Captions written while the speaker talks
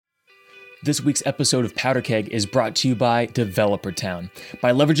This week's episode of Powder Keg is brought to you by Developer Town.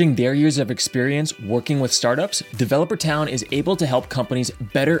 By leveraging their years of experience working with startups, Developer Town is able to help companies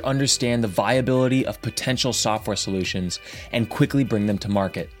better understand the viability of potential software solutions and quickly bring them to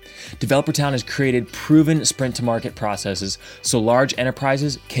market. Developer Town has created proven sprint-to-market processes so large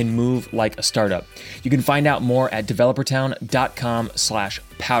enterprises can move like a startup. You can find out more at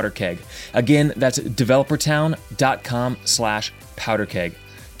developertown.com/powderkeg. Again, that's developertown.com/powderkeg.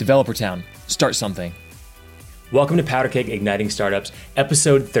 Developer Town. Start something. Welcome to Powder Keg Igniting Startups,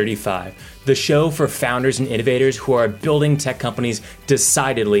 episode 35, the show for founders and innovators who are building tech companies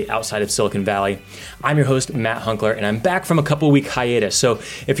decidedly outside of Silicon Valley. I'm your host, Matt Hunkler, and I'm back from a couple-week hiatus. So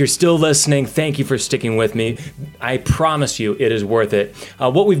if you're still listening, thank you for sticking with me. I promise you it is worth it.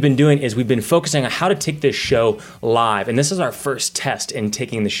 What we've been doing is we've been focusing on how to take this show live, and this is our first test in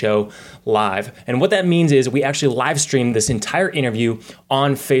taking the show live. And what that means is we actually live stream this entire interview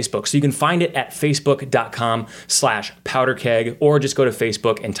on Facebook. So you can find it at facebook.com/powderkeg, or just go to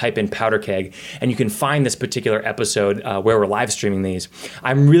Facebook and type in Powder Keg, and you can find this particular episode where we're live streaming these.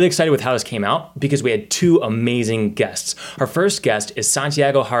 I'm really excited with how this came out because we had two amazing guests. Our first guest is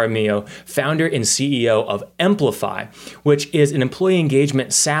Santiago Jaramillo, founder and CEO of Emplify, which is an employee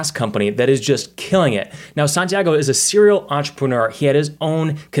engagement SaaS company that is just killing it. Now, Santiago is a serial entrepreneur. He had his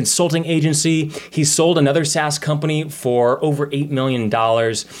own consulting agency. He sold another SaaS company for over $8 million.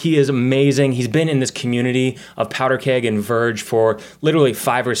 He is amazing. He's been in this community of Powder Keg and Verge for literally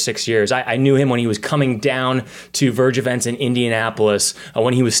 5 or 6 years. I knew him when he was coming down to Verge events in Indianapolis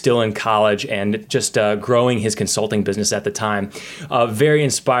when he was still in college and just growing his consulting business at the time. A very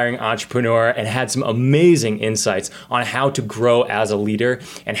inspiring entrepreneur and had some amazing insights on how to grow as a leader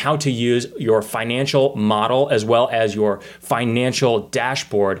and how to use your financial model as well as your financial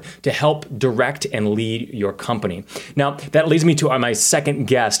dashboard to help direct and lead your company. Now, that leads me to my second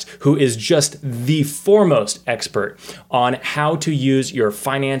guest, who is just the foremost expert on how to use your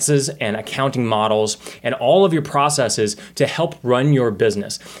finances and accounting models and all of your processes to help run your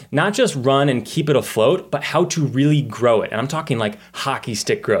business. Not just run and keep it afloat, but how to really grow it. And I'm talking like hockey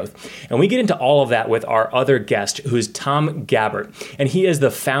stick growth. And we get into all of that with our other guest, who is Tom Gabbert. And he is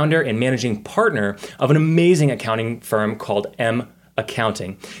the founder and managing partner of an amazing accounting firm called M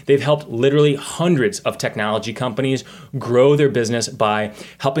Accounting. They've helped literally hundreds of technology companies grow their business by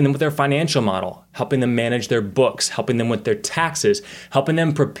helping them with their financial model, helping them manage their books, helping them with their taxes, helping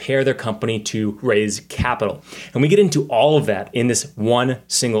them prepare their company to raise capital. And we get into all of that in this one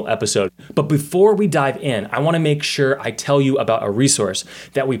single episode. But before we dive in, I want to make sure I tell you about a resource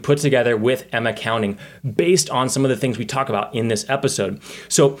that we put together with M Accounting based on some of the things we talk about in this episode.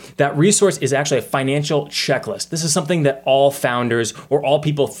 So that resource is actually a financial checklist. This is something that all founders or all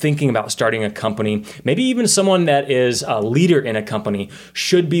people thinking about starting a company, maybe even someone that is a leader in a company,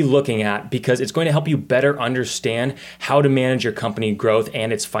 should be looking at, because it's going to help you better understand how to manage your company growth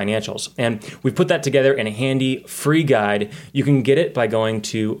and its financials. And we've put that together in a handy free guide. You can get it by going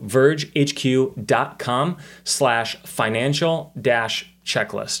to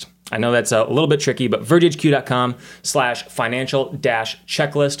vergehq.com/financial-checklist. I know that's a little bit tricky, but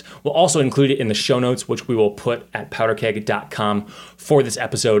vergehq.com/financial-checklist. We'll also include it in the show notes, which we will put at powderkeg.com for this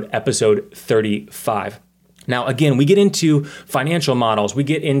episode 35. Now, again, we get into financial models, we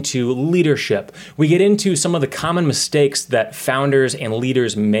get into leadership, we get into some of the common mistakes that founders and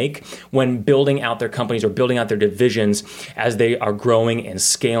leaders make when building out their companies or building out their divisions as they are growing and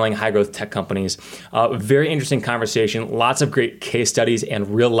scaling high-growth tech companies. Very interesting conversation, lots of great case studies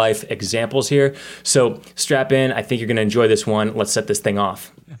and real-life examples here. So strap in. I think you're going to enjoy this one. Let's set this thing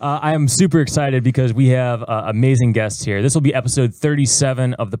off. I am super excited because we have amazing guests here. This will be episode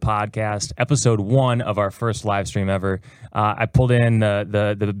 37 of the podcast, episode 1 of our first live stream ever. I pulled in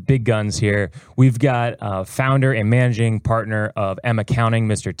the big guns here. We've got founder and managing partner of M Accounting,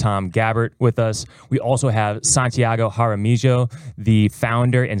 Mr. Tom Gabbert, with us. We also have Santiago Jaramillo, the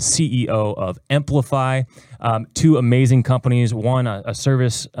founder and CEO of Emplify. Two amazing companies. One, a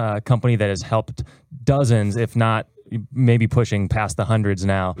service company that has helped dozens, if not maybe pushing past the hundreds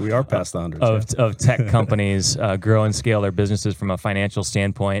now. We are past the hundreds of tech companies grow and scale their businesses from a financial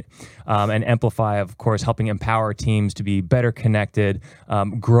standpoint. And Emplify, of course, helping empower teams to be better connected,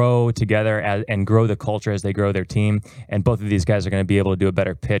 grow together and grow the culture as they grow their team. And both of these guys are going to be able to do a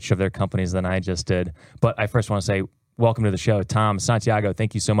better pitch of their companies than I just did. But I first want to say welcome to the show, Tom. Santiago,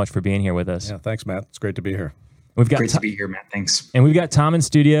 thank you so much for being here with us. Yeah, thanks, Matt. It's great to be here. Great to be here, Matt. Thanks. And we've got Tom in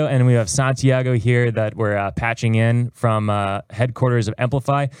studio, and we have Santiago here that we're patching in from headquarters of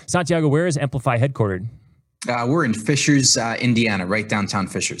Emplify. Santiago, where is Emplify headquartered? We're in Fishers, Indiana, right downtown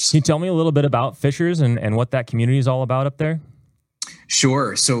Fishers. Can you tell me a little bit about Fishers and what that community is all about up there?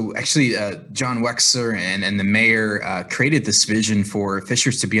 Sure. So actually, John Wexler and the mayor created this vision for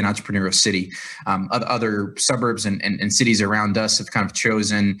Fishers to be an entrepreneurial city. Other suburbs and cities around us have kind of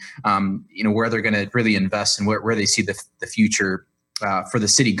chosen, where they're going to really invest and where they see the future for the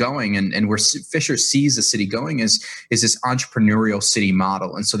city going, and where Fishers sees the city going is this entrepreneurial city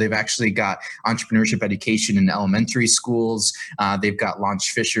model. And so they've actually got entrepreneurship education in elementary schools. They've got Launch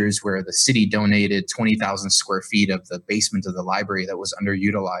Fishers, where the city donated 20,000 square feet of the basement of the library that was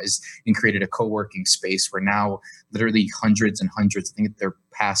underutilized and created a co-working space where now literally hundreds and hundreds, I think their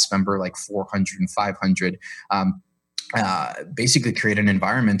past number like 400 and 500, basically create an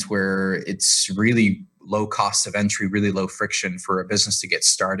environment where it's really low cost of entry, really low friction for a business to get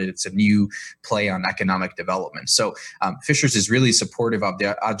started. It's a new play on economic development. So Fishers is really supportive of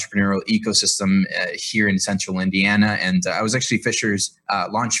the entrepreneurial ecosystem here in central Indiana. And I was actually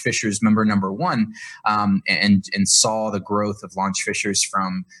Launch Fishers member number 1, and saw the growth of Launch Fishers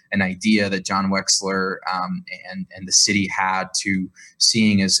from an idea that John Wexler and the city had to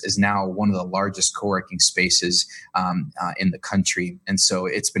seeing as now one of the largest co-working spaces in the country. And so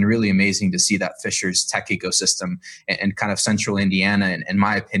it's been really amazing to see that Fishers tech ecosystem and kind of central Indiana, in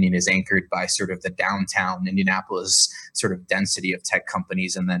my opinion, is anchored by sort of the downtown Indianapolis sort of density of tech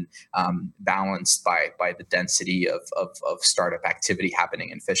companies, and then balanced by the density of startup activity happening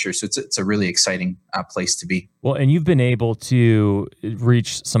in Fishers. So it's a really exciting place to be. Well, and you've been able to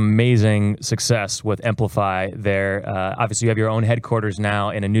reach some amazing success with Amplify there. Obviously, you have your own headquarters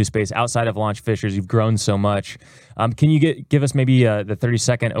now in a new space outside of Launch Fishers. You've grown so much. Can you give us maybe the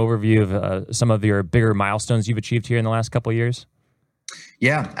 30-second overview of some of your bigger milestones you've achieved here in the last couple of years?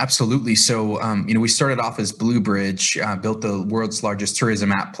 Yeah, absolutely. So, we started off as BlueBridge, built the world's largest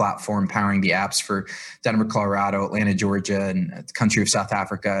tourism app platform, powering the apps for Denver, Colorado, Atlanta, Georgia, and the country of South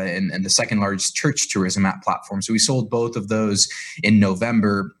Africa, and the second largest church tourism app platform. So we sold both of those in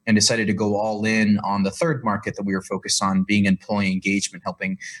November and decided to go all in on the third market that we were focused on, being employee engagement,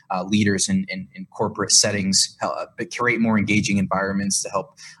 helping leaders in corporate settings create more engaging environments to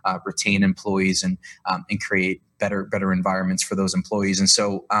help retain employees and create better environments for those employees. And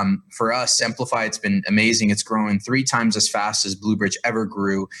so for us, Amplify, it's been amazing. It's growing 3 times as fast as BlueBridge ever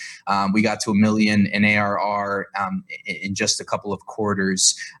grew. We got to $1 million in ARR in just a couple of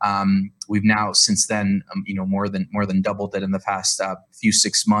quarters. We've now since then, more than doubled it in the past few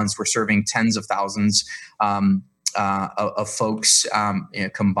 6 months. We're serving tens of thousands of folks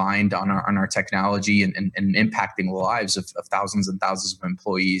combined on our technology and impacting the lives of thousands and thousands of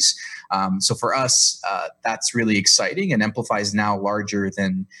employees. So for us, that's really exciting, and Amplify is now larger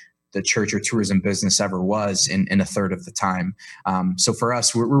than the church or tourism business ever was in a third of the time. So for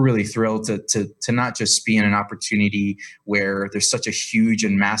us, we're really thrilled to not just be in an opportunity where there's such a huge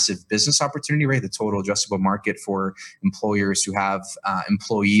and massive business opportunity, right? The total addressable market for employers who have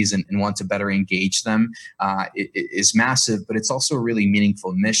employees and want to better engage them is massive, but it's also a really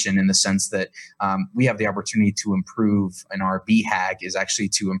meaningful mission in the sense that we have the opportunity to improve, and our BHAG is actually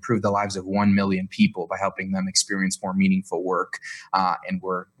to improve the lives of 1 million people by helping them experience more meaningful work. And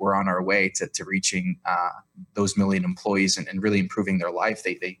we're on our way to reaching those million employees and really improving their life.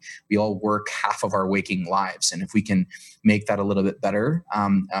 We all work half of our waking lives, and if we can make that a little bit better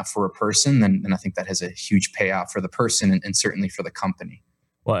for a person, then I think that has a huge payoff for the person and certainly for the company.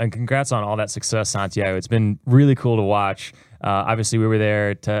 Well, and congrats on all that success, Santiago. It's been really cool to watch. Obviously, we were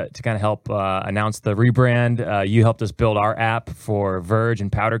there to kind of help announce the rebrand. You helped us build our app for Verge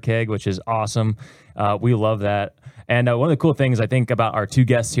and Powder Keg, which is awesome. We love that. And one of the cool things I think about our 2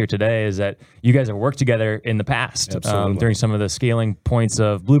 guests here today is that you guys have worked together in the past during some of the scaling points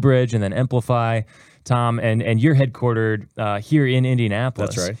of BlueBridge and then Amplify. Tom, and you're headquartered here in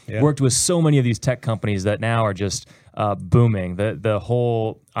Indianapolis. That's right. Yeah. Worked with so many of these tech companies that now are just booming. The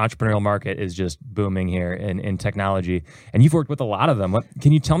whole entrepreneurial market is just booming here in technology, and you've worked with a lot of them.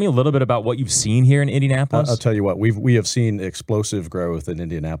 Can you tell me a little bit about what you've seen here in Indianapolis? I'll tell you what, we have seen explosive growth in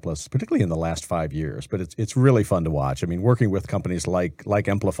Indianapolis, particularly in the last 5 years. But it's really fun to watch. I mean, working with companies like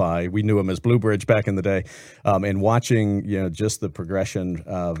Amplify, we knew them as BlueBridge back in the day, and watching just the progression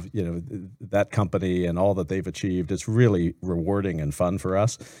of that company and all that they've achieved. It's really rewarding and fun for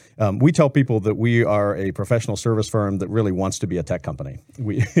us. We tell people that we are a professional service firm that really wants to be a tech company.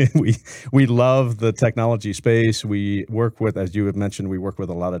 We love the technology space. We work with, as you have mentioned, we work with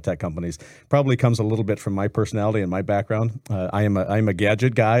a lot of tech companies. Probably comes a little bit from my personality and my background. I am a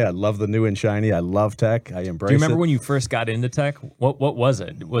gadget guy. I love the new and shiny. I love tech. I embrace it. Do you remember when you first got into tech? What was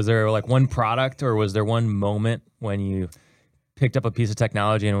it? Was there like one product, or was there one moment when you picked up a piece of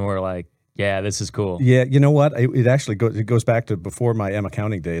technology and were like, Yeah, this is cool. Yeah, you know what? It actually goes back to before my M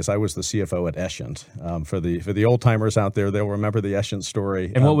Accounting days. I was the CFO at Escient. For the old timers out there, they'll remember the Escient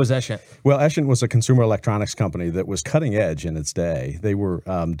story. And what was Escient? Well, Escient was a consumer electronics company that was cutting edge in its day. They were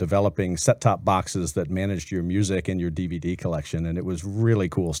developing set-top boxes that managed your music and your DVD collection, and it was really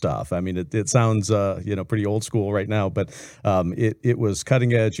cool stuff. I mean, it sounds pretty old school right now, but it was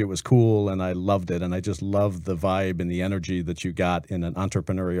cutting edge. It was cool, and I loved it. And I just loved the vibe and the energy that you got in an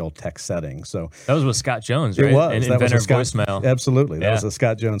entrepreneurial tech setting. So that was with Scott Jones, right? It was. And Inventor Voicemail. Absolutely. That was a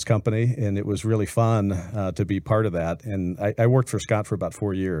Scott Jones company, and it was really fun to be part of that. And I worked for Scott for about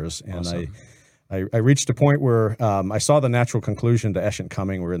 4 years, and awesome. I reached a point where I saw the natural conclusion to Escient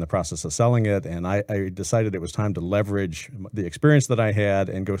coming. We're in the process of selling it, and I decided it was time to leverage the experience that I had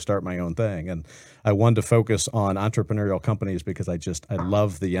and go start my own thing. And I wanted to focus on entrepreneurial companies because I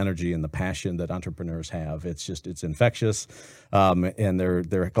love the energy and the passion that entrepreneurs have. It's infectious, and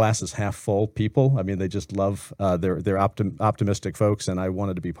they're glasses half full people. I mean, they just love they're optimistic folks, and I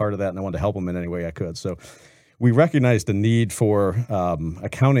wanted to be part of that, and I wanted to help them in any way I could. So we recognized the need for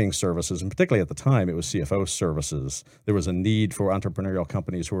accounting services, and particularly at the time, it was CFO services. There was a need for entrepreneurial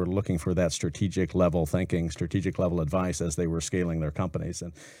companies who were looking for that strategic level thinking, strategic level advice as they were scaling their companies.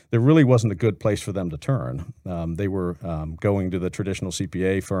 And there really wasn't a good place for them to turn. They were going to the traditional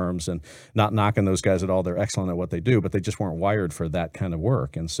CPA firms and not knocking those guys at all. They're excellent at what they do, but they just weren't wired for that kind of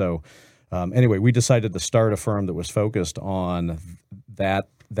work. And so anyway, we decided to start a firm that was focused on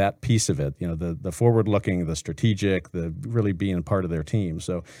that piece of it, the forward-looking, the strategic, the really being part of their team.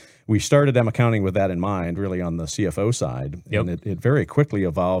 So we started M Accounting with that in mind, really on the CFO side. Yep. And it very quickly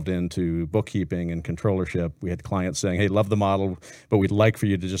evolved into bookkeeping and controllership. We had clients saying, hey, love the model, but we'd like for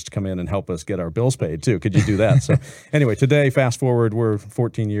you to just come in and help us get our bills paid too. Could you do that? So anyway, today, fast forward, we're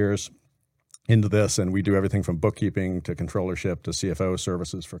 14 years into this, and we do everything from bookkeeping to controllership to CFO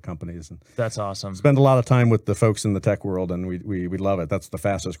services for companies. And that's awesome. Spend a lot of time with the folks in the tech world, and we love it. That's the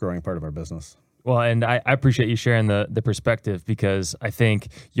fastest growing part of our business. Well, and I appreciate you sharing the perspective, because I think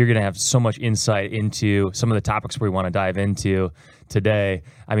you're going to have so much insight into some of the topics we want to dive into today.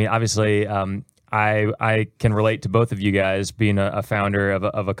 I mean, obviously, I can relate to both of you guys being a founder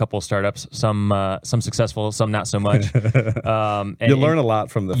of a couple of startups, some successful, some not so much. And you learn a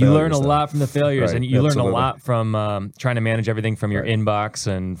lot from the failures. You learn a lot from the failures, right. and you Absolutely. learn a lot from trying to manage everything from your inbox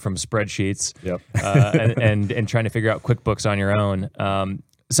and from spreadsheets. Yep. and trying to figure out QuickBooks on your own.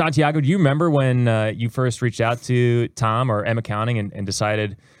 Santiago, do you remember when you first reached out to Tom or M Accounting and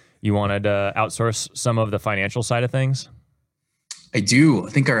decided you wanted to outsource some of the financial side of things? I do. I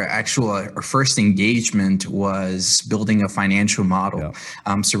think our first engagement was building a financial model.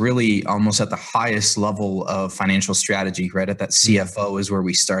 Yeah. So really almost at the highest level of financial strategy, right at that CFO is where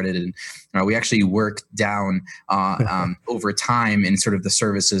we started. And we actually worked down over time in sort of the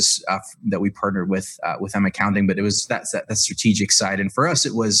services that we partnered with M Accounting, but it was that strategic side. And for us,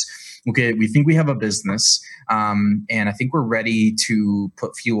 it was, okay, we think we have a business, and I think we're ready to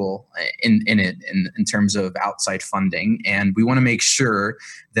put fuel in it in terms of outside funding. And we want to make sure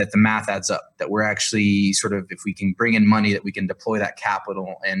that the math adds up, that we're actually sort of, if we can bring in money, that we can deploy that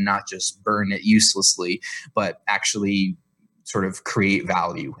capital and not just burn it uselessly, but actually sort of create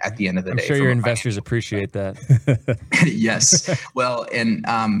value at the end of the day. I'm sure your investors appreciate that. Yes. Well, and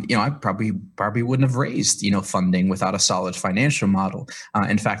I probably wouldn't have raised funding without a solid financial model.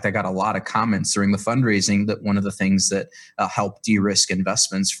 In fact, I got a lot of comments during the fundraising that one of the things that helped de-risk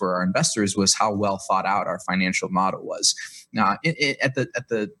investments for our investors was how well thought out our financial model was.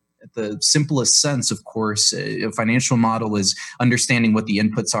 At the simplest sense, of course, a financial model is understanding what the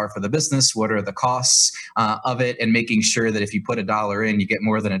inputs are for the business, what are the costs of it, and making sure that if you put $1 in, you get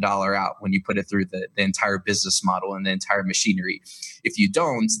more than $1 out when you put it through the entire business model and the entire machinery. If you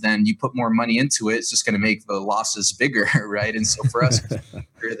don't, then you put more money into it, it's just going to make the losses bigger, right? And so for us, that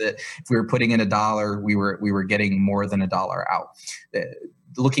if we were putting in $1, we were getting more than $1 out.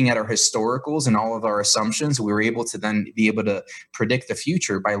 Looking at our historicals and all of our assumptions, we were able to then be able to predict the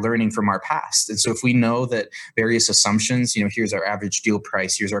future by learning from our past. And so if we know that various assumptions, here's our average deal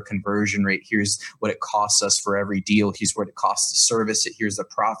price, here's our conversion rate, here's what it costs us for every deal, here's what it costs to service it, here's the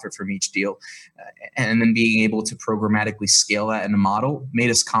profit from each deal. And then being able to programmatically scale that in a model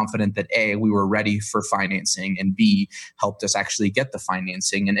made us confident that A, we were ready for financing, and B, helped us actually get the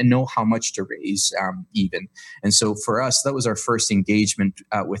financing and know how much to raise even. And so for us, that was our first engagement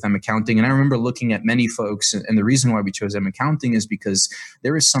with M Accounting. And I remember looking at many folks, and the reason why we chose M Accounting is because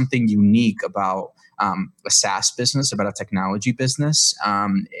there is something unique about a SaaS business, about a technology business,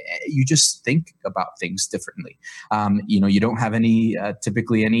 you just think about things differently. You don't have any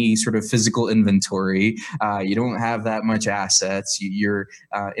typically any sort of physical inventory. You don't have that much assets. You're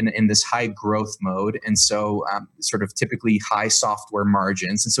in this high growth mode, and so sort of typically high software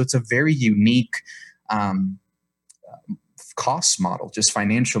margins, and so it's a very unique cost model, just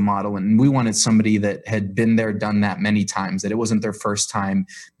financial model. And we wanted somebody that had been there, done that many times, that it wasn't their first time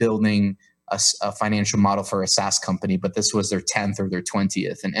building a financial model for a SaaS company, but this was their 10th or their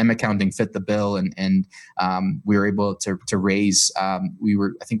 20th. And M Accounting fit the bill, and we were able to raise. I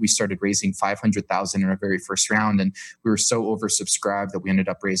think we started raising $500,000 in our very first round, and we were so oversubscribed that we ended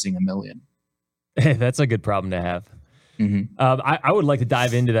up raising $1 million. That's a good problem to have. Mm-hmm. I would like to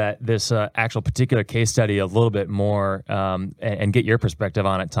dive into this actual particular case study a little bit more and get your perspective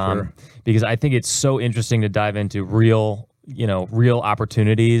on it, Tom, sure. Because I think it's so interesting to dive into real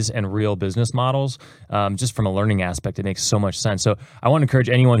opportunities and real business models. Just from a learning aspect, it makes so much sense. So I want to encourage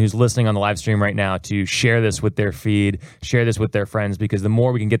anyone who's listening on the live stream right now to share this with their feed, share this with their friends, because the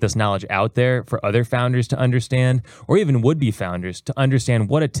more we can get this knowledge out there for other founders to understand, or even would-be founders to understand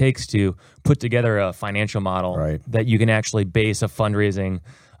what it takes to put together a financial model that you can actually base a fundraising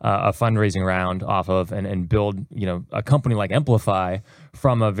round off of and build, a company like Amplify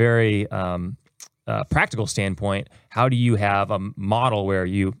from a very practical standpoint. How do you have a model where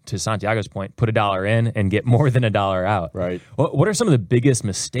you, to Santiago's point, put $1 in and get more than $1 out? Right. What are some of the biggest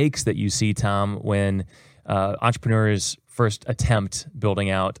mistakes that you see, Tom, when entrepreneurs first attempt building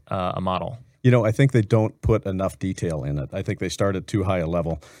out a model? I think they don't put enough detail in it. I think they start at too high a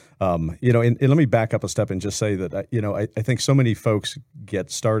level. And let me back up a step and just say that, I think so many folks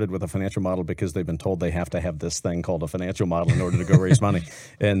get started with a financial model because they've been told they have to have this thing called a financial model in order to go raise money.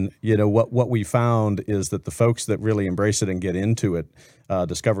 And, what we found is that the folks that really embrace it and get into it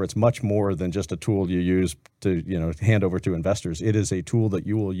discover it's much more than just a tool you use to, hand over to investors. It is a tool that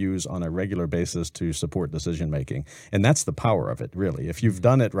you will use on a regular basis to support decision making. And that's the power of it, really. If you've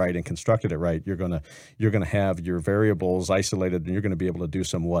done it right and constructed it right, you're going to have your variables isolated, and you're going to be able to do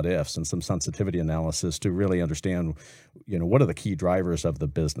some what ifs and some sensitivity analysis to really understand, what are the key drivers of the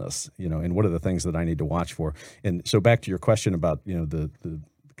business, and what are the things that I need to watch for. And so back to your question about, the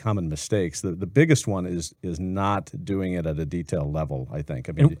common mistakes, the biggest one is not doing it at a detail level, I think.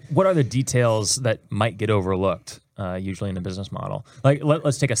 And what are the details that might get overlooked usually in a business model? Like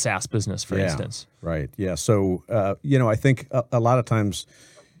let's take a SaaS business, for instance. Right. Yeah. So, I think a lot of times,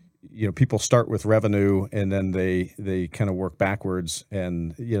 people start with revenue and then they kind of work backwards,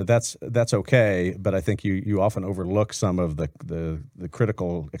 and that's okay. But I think you often overlook some of the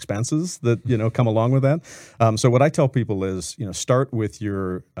critical expenses that come along with that. So what I tell people is start with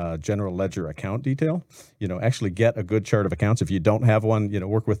your general ledger account detail. Actually get a good chart of accounts. If you don't have one,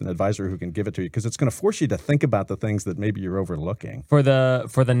 work with an advisor who can give it to you, because it's going to force you to think about the things that maybe you're overlooking. For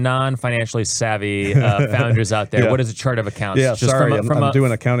the non-financially savvy founders out there, what is a chart of accounts? Yeah, just sorry, I'm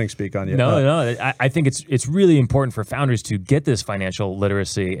doing accounting speak on you. No. I think it's really important for founders to get this financial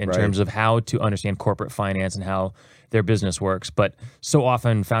literacy in terms of how to understand corporate finance and how their business works. But so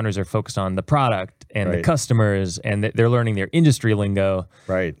often founders are focused on the product and the customers, and they're learning their industry lingo.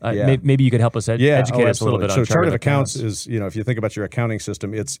 Right. Maybe you could help us educate us a little bit on chart of accounts. Is, if you think about your accounting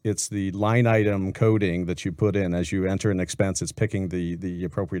system, it's the line item coding that you put in as you enter an expense. It's picking the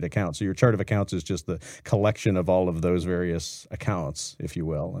appropriate account. So your chart of accounts is just the collection of all of those various accounts, if you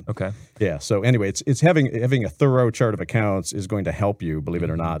will. Okay. Yeah. So anyway, it's having a thorough chart of accounts is going to help you, believe it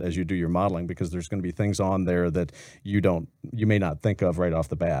or not, as you do your modeling, because there's going to be things on there that you may not think of right off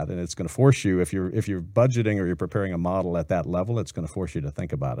the bat, and it's going to force you, if you're budgeting or you're preparing a model at that level, it's going to force you to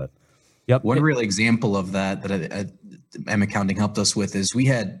think about it. Yep. One real example of that M Accounting helped us with is we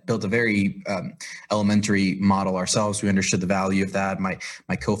had built a very elementary model ourselves. We understood the value of that. My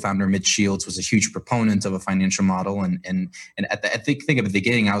co-founder, Mitch Shields, was a huge proponent of a financial model. And at the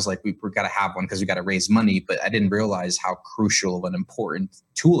beginning, I was like, we've got to have one because we got to raise money. But I didn't realize how crucial of an important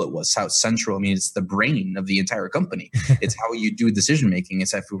tool it was, how central. I mean, it's the brain of the entire company. It's how you do decision making.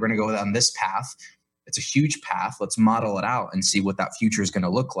 It's if we're going to go down this path, it's a huge path. Let's model it out and see what that future is going to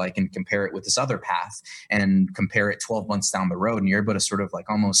look like and compare it with this other path and compare it 12 months down the road. And you're able to sort of like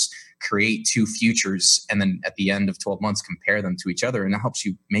almost create two futures. And then at the end of 12 months, compare them to each other. And that helps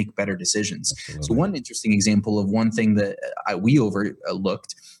you make better decisions. Absolutely. So one interesting example of one thing that we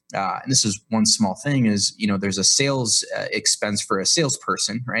overlooked, and this is one small thing, is, there's a sales expense for a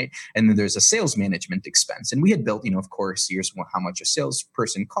salesperson, right? And then there's a sales management expense. And we had built, of course, here's how much a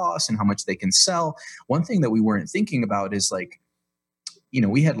salesperson costs and how much they can sell. One thing that we weren't thinking about is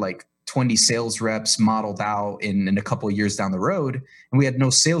we had like 20 sales reps modeled out in a couple of years down the road, and we had no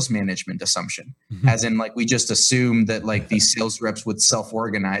sales management assumption. As in, like, we just assumed that like these sales reps would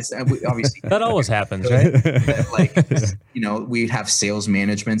self-organize. And obviously that always happens, right? Like, we'd have sales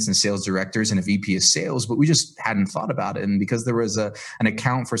managements and sales directors and a VP of sales, but we just hadn't thought about it. And because there was an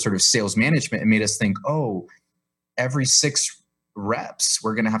account for sort of sales management, it made us think, oh, every 6 reps,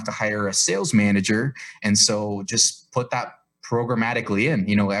 we're going to have to hire a sales manager. And so just put that programmatically in,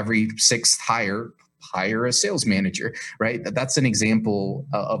 every 6th hire a sales manager, right? That's an example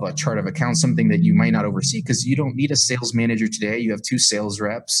of a chart of accounts, something that you might not oversee because you don't need a sales manager today. You have 2 sales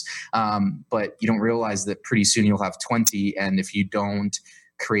reps, but you don't realize that pretty soon you'll have 20. And if you don't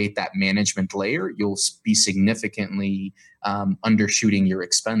create that management layer, you'll be significantly undershooting your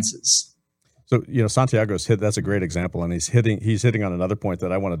expenses. So, Santiago's that's a great example, and he's hitting on another point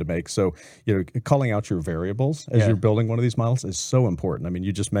that I wanted to make. So, calling out your variables as you're building one of these models is so important. I mean,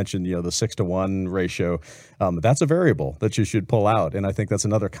 you just mentioned, the 6-to-1 ratio. That's a variable that you should pull out. And I think that's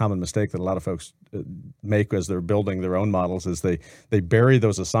another common mistake that a lot of folks make as they're building their own models is they bury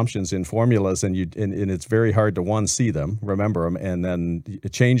those assumptions in formulas, and it's very hard to see them, remember them, and then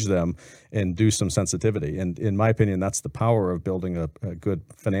change them and do some sensitivity. And in my opinion, that's the power of building a good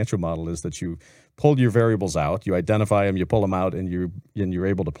financial model, is that you pull your variables out, you identify them, you pull them out, and you're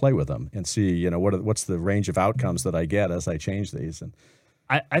able to play with them and see, what's the range of outcomes that I get as I change these. And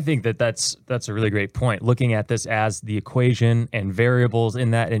I think that's a really great point. Looking at this as the equation and variables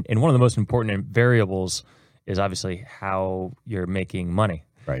in that, and one of the most important variables is obviously how you're making money.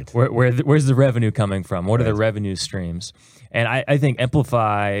 Right. Where's the revenue coming from? What are the revenue streams? And I think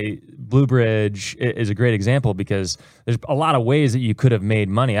Amplify, BlueBridge is a great example because there's a lot of ways that you could have made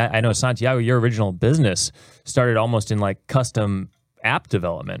money. I know, Santiago, your original business started almost in like custom app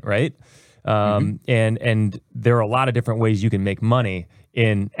development, right? And there are a lot of different ways you can make money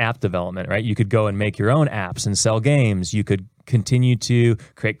in app development, right? You could go and make your own apps and sell games. You could continue to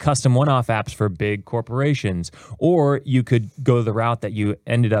create custom one-off apps for big corporations, or you could go the route that you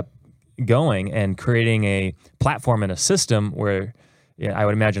ended up going and creating a platform and a system where I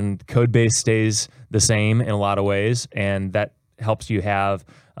would imagine code base stays the same in a lot of ways, and that helps you have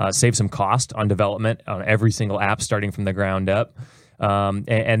save some cost on development on every single app starting from the ground up.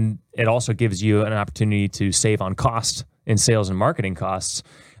 And it also gives you an opportunity to save on cost in sales and marketing costs.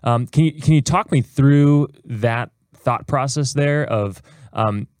 Can you talk me through that thought process there of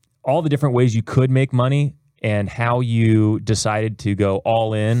all the different ways you could make money and how you decided to go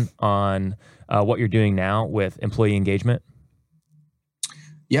all in on what you're doing now with employee engagement?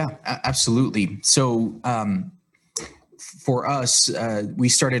 Yeah, absolutely. So for us, we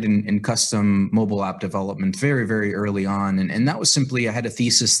started in custom mobile app development very, very early on. And that was simply, I had a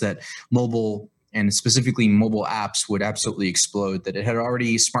thesis that mobile, and specifically mobile apps, would absolutely explode, that it had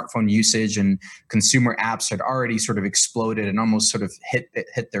already, smartphone usage and consumer apps had already sort of exploded and almost sort of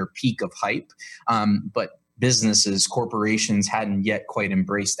hit their peak of hype. But businesses, corporations hadn't yet quite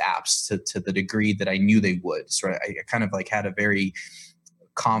embraced apps to the degree that I knew they would. So I kind of like had a very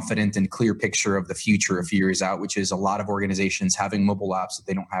confident and clear picture of the future a few years out, which is a lot of organizations having mobile apps that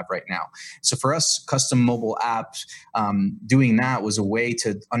they don't have right now. So for us, custom mobile apps, doing that was a way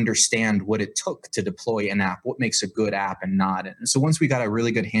to understand what it took to deploy an app, what makes a good app and not. And so once we got a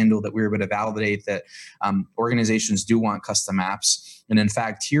really good handle that we were able to validate that organizations do want custom apps, and in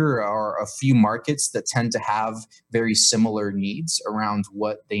fact, here are a few markets that tend to have very similar needs around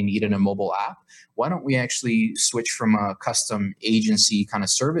what they need in a mobile app. Why don't we actually switch from a custom agency kind of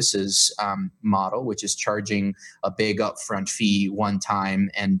services model, which is charging a big upfront fee one time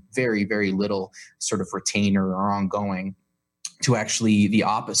and very, very little sort of retainer or ongoing, to actually the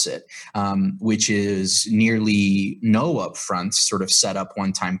opposite, which is nearly no upfront sort of setup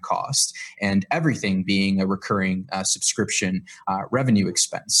one-time cost, and everything being a recurring subscription revenue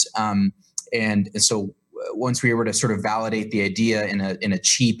expense. And so once we were to sort of validate the idea in a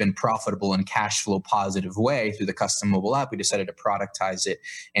cheap and profitable and cash flow positive way through the custom mobile app, we decided to productize it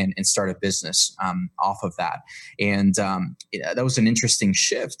and start a business off of that. And that was an interesting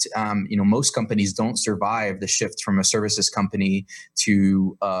shift. Most companies don't survive the shift from a services company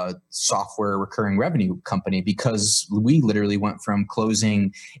to a software recurring revenue company, because we literally went from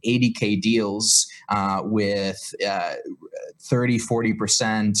closing 80K deals with 30,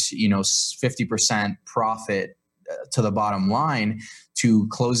 40%, 50% profit to the bottom line, to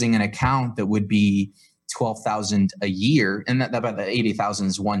closing an account that would be $12,000 a year. And that about the 80,000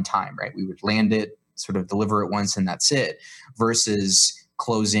 is one time, right? We would land it, sort of deliver it once, and that's it, versus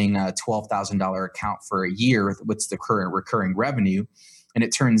closing a $12,000 account for a year. What's the current recurring revenue? And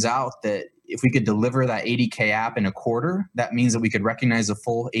it turns out that if we could deliver that 80K app in a quarter, that means that we could recognize a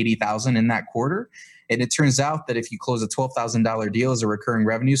full 80,000 in that quarter. And it turns out that if you close a $12,000 deal as a recurring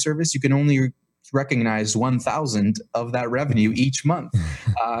revenue service, you can only recognize 1,000 of that revenue each month.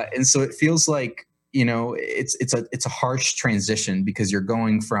 And so it feels like, it's a harsh transition, because you're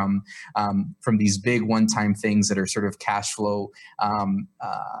going from these big one-time things that are sort of cash flow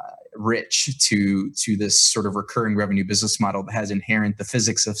rich to this sort of recurring revenue business model that has inherent, the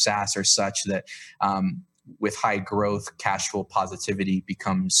physics of SaaS are such that with high growth, cash flow positivity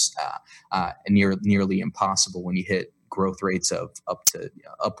becomes nearly impossible when you hit growth rates of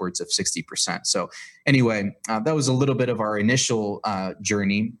upwards of 60%. So anyway, that was a little bit of our initial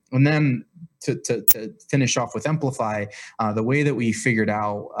journey. And then to finish off with Amplify, the way that we figured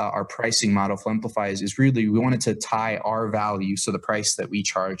out our pricing model for Amplify is really, we wanted to tie our value, so the price that we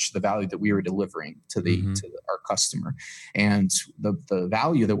charge, the value that we were delivering to our customer, and the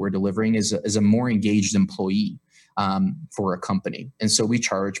value that we're delivering is a more engaged employee for a company, and so we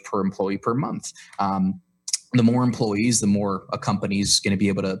charge per employee per month. The more employees, the more a company is going to be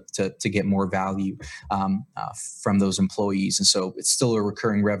able to get more value from those employees. And so it's still a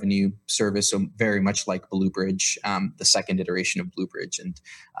recurring revenue service, so very much like Bluebridge, the second iteration of Bluebridge,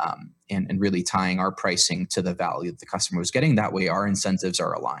 and really tying our pricing to the value that the customer was getting. That way our incentives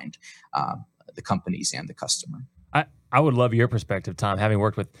are aligned, the companies and the customer. I would love your perspective, Tom, having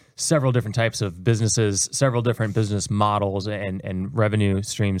worked with several different types of businesses, several different business models and revenue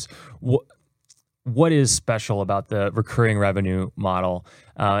streams. What is special about the recurring revenue model,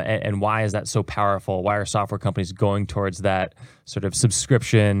 and why is that so powerful? Why are software companies going towards that sort of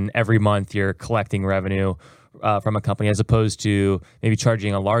subscription? Every month you're collecting revenue from a company, as opposed to maybe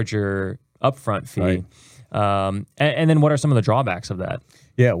charging a larger upfront fee. Right. And then what are some of the drawbacks of that?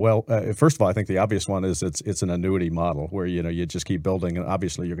 Yeah, well, first of all, I think the obvious one is it's an annuity model where you just keep building, and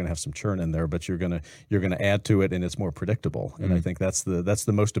obviously you're going to have some churn in there, but you're going to add to it, and it's more predictable. And I think that's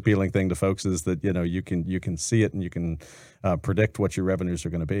the most appealing thing to folks, is that you can see it and you can predict what your revenues are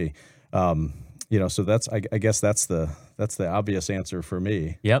going to be. So that's I guess that's the obvious answer for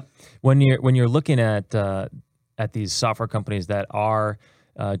me. Yep. When you're looking at these software companies that are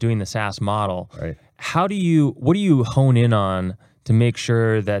doing the SaaS model, right, what do you hone in on to make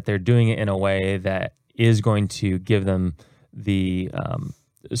sure that they're doing it in a way that is going to give them the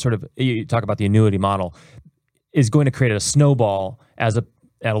you talk about the annuity model, is going to create a snowball at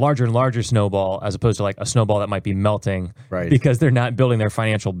a larger and larger snowball, as opposed to like a snowball that might be melting, right, because they're not building their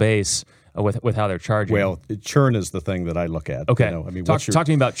financial base with how they're charging? Well, churn is the thing that I look at. Okay. Talk to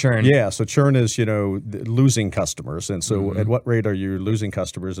me about churn. Yeah. So churn is, losing customers. And so at what rate are you losing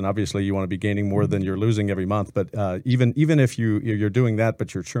customers? And obviously you want to be gaining more than you're losing every month. But even if you're doing that,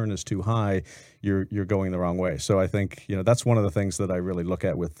 but your churn is too high, you're going the wrong way. So I think, that's one of the things that I really look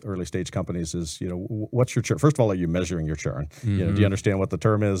at with early stage companies is, what's your churn? First of all, are you measuring your churn? Do you understand what the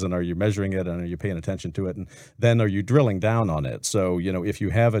term is, and are you measuring it, and are you paying attention to it? And then are you drilling down on it? So, if you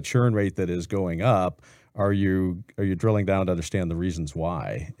have a churn rate that is going up, are you drilling down to understand the reasons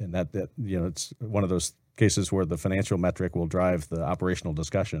why? And that it's one of those cases where the financial metric will drive the operational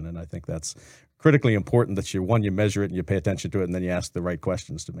discussion. And I think that's critically important, that you measure it and you pay attention to it, and then you ask the right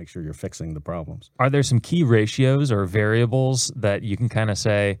questions to make sure you're fixing the problems. Are there some key ratios or variables that you can kind of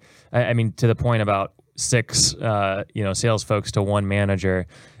say, to the point about 6 sales folks to 1 manager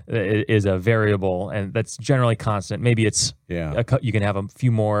is a variable, and that's generally constant. Maybe it's you can have a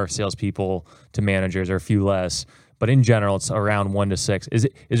few more salespeople to managers or a few less, but in general, it's around 1 to 6. Is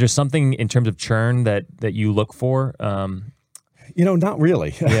there something in terms of churn that you look for? Not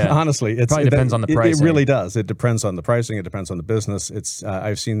really. Yeah. Honestly, it probably depends on the pricing. It really does. It depends on the pricing. It depends on the business. It's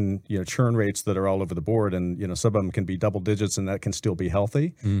I've seen churn rates that are all over the board, and some of them can be double digits, and that can still be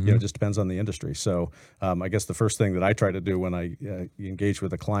healthy. It just depends on the industry. So I guess the first thing that I try to do when I engage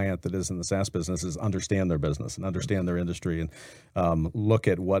with a client that is in the SaaS business is understand their business and understand their industry, and look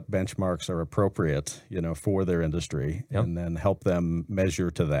at what benchmarks are appropriate, for their industry, and then help them measure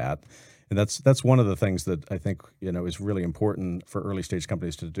to that. And that's one of the things that I think is really important for early stage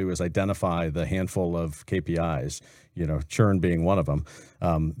companies to do, is identify the handful of KPIs, churn being one of them,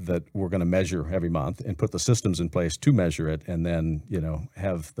 that we're going to measure every month, and put the systems in place to measure it, and then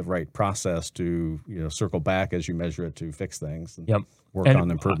have the right process to circle back as you measure it to fix things and work on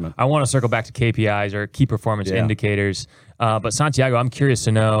improvement. I want to circle back to KPIs, or key performance indicators, but Santiago, I'm curious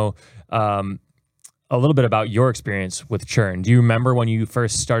to know a little bit about your experience with churn. Do you remember when you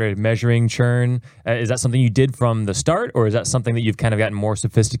first started measuring churn? Is that something you did from the start, or is that something that you've kind of gotten more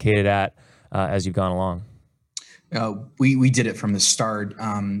sophisticated at as you've gone along? We did it from the start.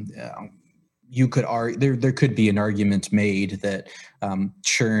 you could there could be an argument made that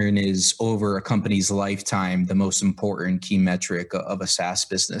churn is, over a company's lifetime, the most important key metric of a SaaS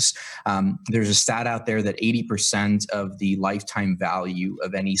business. There's a stat out there that 80% of the lifetime value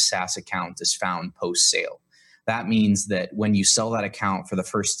of any SaaS account is found post-sale. That means that when you sell that account for the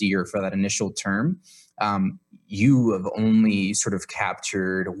first year, for that initial term, you have only sort of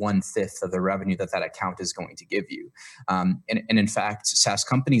captured 1/5 of the revenue that account is going to give you. And in fact, SaaS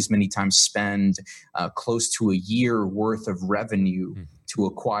companies many times spend close to a year worth of revenue to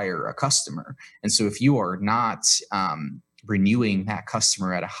acquire a customer. And so if you are not renewing that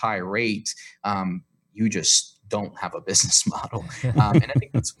customer at a high rate, you just don't have a business model. And I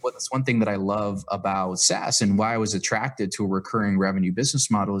think that's one thing that I love about SaaS, and why I was attracted to a recurring revenue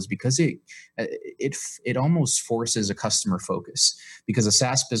business model, is because it almost forces a customer focus, because a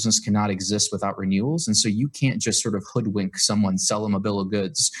SaaS business cannot exist without renewals. And so you can't just sort of hoodwink someone, sell them a bill of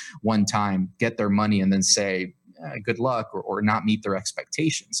goods one time, get their money, and then say, good luck, or not meet their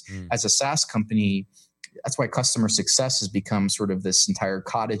expectations. As a SaaS company, that's why customer success has become sort of this entire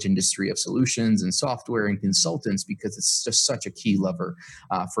cottage industry of solutions and software and consultants, because it's just such a key lever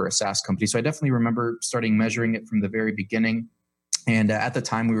for a SaaS company. So I definitely remember starting measuring it from the very beginning. And at the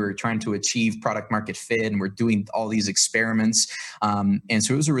time, we were trying to achieve product market fit, and we're doing all these experiments. And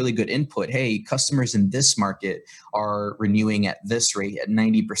so it was a really good input. Hey, customers in this market are renewing at this rate at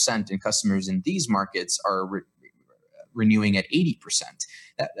 90%, and customers in these markets are renewing at 80%.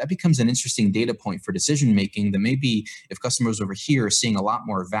 That becomes an interesting data point for decision making, that maybe if customers over here are seeing a lot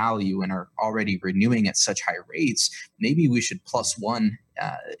more value and are already renewing at such high rates, maybe we should +1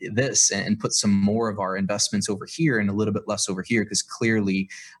 this and put some more of our investments over here and a little bit less over here, because clearly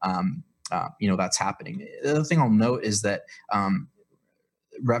that's happening. The other thing I'll note is that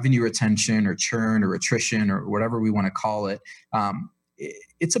revenue retention or churn or attrition or whatever we want to call it,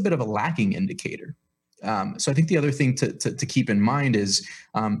 it's a bit of a lagging indicator. So I think the other thing to keep in mind is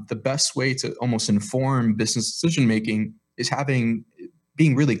the best way to almost inform business decision making is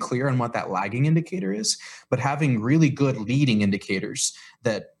being really clear on what that lagging indicator is, but having really good leading indicators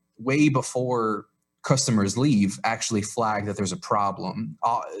that way before customers leave actually flag that there's a problem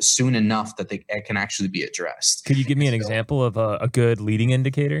soon enough that it can actually be addressed. Could you give me an example of a good leading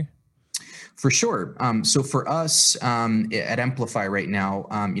indicator? For sure. So for us at Amplify right now,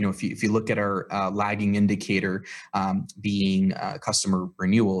 if you look at our lagging indicator being customer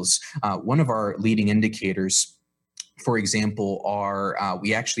renewals, one of our leading indicators, for example, are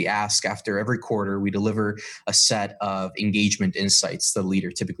we actually ask after every quarter, we deliver a set of engagement insights to the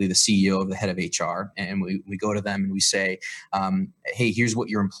leader, typically the CEO or the head of HR. And we go to them and we say, hey, here's what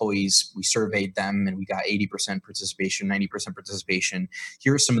your employees, we surveyed them and we got 80% participation, 90% participation.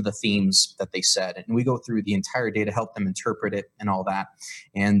 Here are some of the themes that they said. And we go through the entire data, help them interpret it and all that.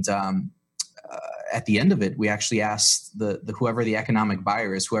 And at the end of it, we actually asked the whoever the economic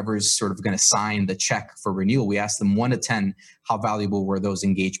buyer is, whoever's sort of going to sign the check for renewal, we asked them 1 to 10, how valuable were those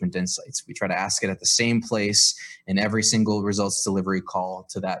engagement insights? We try to ask it at the same place in every single results delivery call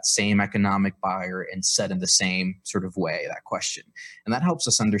to that same economic buyer and said in the same sort of way, that question. And that helps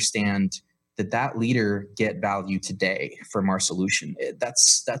us understand, did that leader get value today from our solution?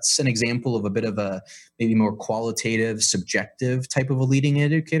 That's an example of a bit of a maybe more qualitative, subjective type of a leading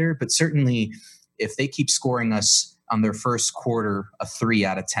indicator. But certainly, if they keep scoring us on their first quarter a 3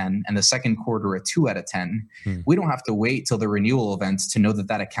 out of 10 and the second quarter a 2 out of 10, we don't have to wait till the renewal event to know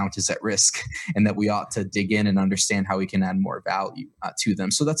that account is at risk and that we ought to dig in and understand how we can add more value to them.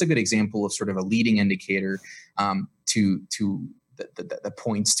 So that's a good example of sort of a leading indicator that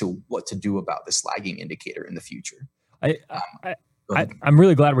points to what to do about this lagging indicator in the future. I'm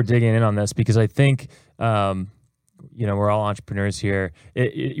really glad we're digging in on this, because I think, we're all entrepreneurs here.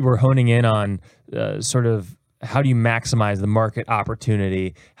 We're honing in on sort of how do you maximize the market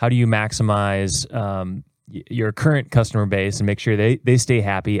opportunity? How do you maximize your current customer base and make sure they stay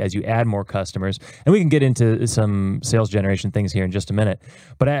happy as you add more customers? And we can get into some sales generation things here in just a minute.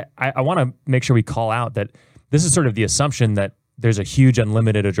 But I want to make sure we call out that this is sort of the assumption that there's a huge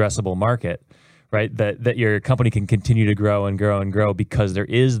unlimited addressable market, right? That your company can continue to grow and grow and grow because there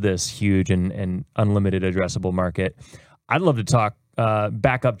is this huge and unlimited addressable market. I'd love to talk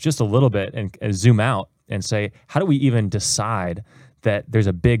back up just a little bit and zoom out and say, how do we even decide that there's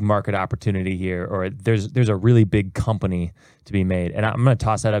a big market opportunity here, or there's a really big company to be made? And I'm going to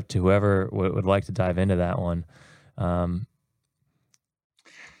toss that up to whoever would like to dive into that one.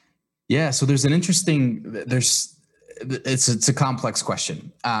 Yeah, so there's It's a complex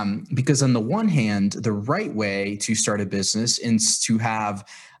question, because on the one hand, the right way to start a business is to have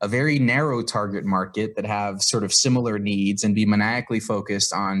a very narrow target market that have sort of similar needs and be maniacally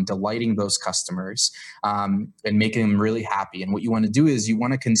focused on delighting those customers, and making them really happy. And what you want to do is you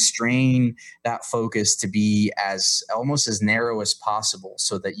want to constrain that focus to be almost as narrow as possible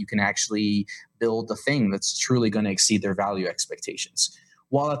so that you can actually build a thing that's truly going to exceed their value expectations.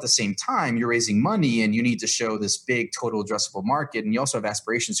 While at the same time, you're raising money and you need to show this big total addressable market. And you also have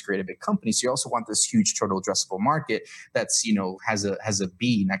aspirations to create a big company. So you also want this huge total addressable market that's, has a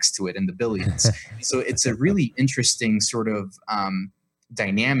B next to it in the billions. So it's a really interesting sort of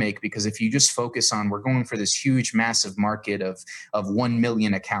dynamic, because if you just focus on, we're going for this huge, massive market of 1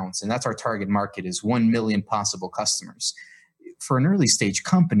 million accounts, and that's our target market, is 1 million possible customers. For an early stage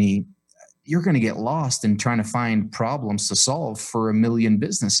company, you're going to get lost in trying to find problems to solve for 1 million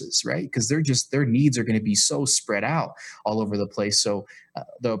businesses, right? Because their needs are going to be so spread out all over the place. So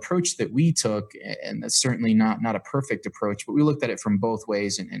the approach that we took, and that's certainly not a perfect approach, but we looked at it from both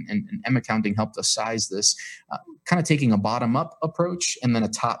ways, and M Accounting helped us size this, kind of taking a bottom-up approach and then a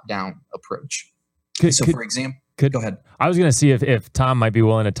top-down approach. For example, go ahead. I was going to see if Tom might be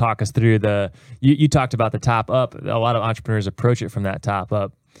willing to talk us through you talked about the top up. A lot of entrepreneurs approach it from that top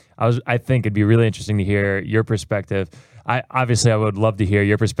up. I think it'd be really interesting to hear your perspective. I would love to hear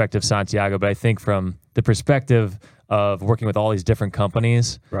your perspective, Santiago, but I think from the perspective of working with all these different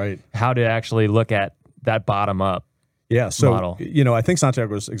companies, right, how to actually look at that bottom up. Yeah, so model. I think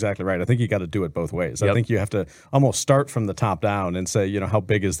Santiago was exactly right. I think you got to do it both ways. Yep. I think you have to almost start from the top down and say, how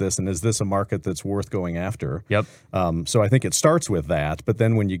big is this, and is this a market that's worth going after? Yep. So I think it starts with that, but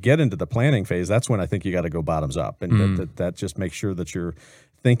then when you get into the planning phase, that's when I think you got to go bottoms up, and that just makes sure that you're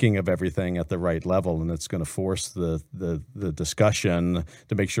thinking of everything at the right level, and it's going to force the discussion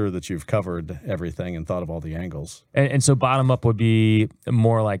to make sure that you've covered everything and thought of all the angles. And so bottom up would be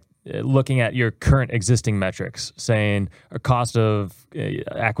more like looking at your current existing metrics, saying a cost of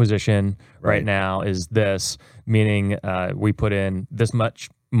acquisition right now is this, meaning we put in this much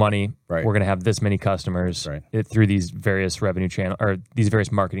money, we're going to have this many customers through these various revenue channel or these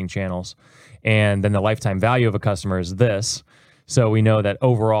various marketing channels, and then the lifetime value of a customer is this. So we know that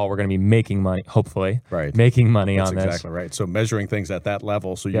overall we're going to be making money, hopefully, making money on this. That's exactly right. So measuring things at that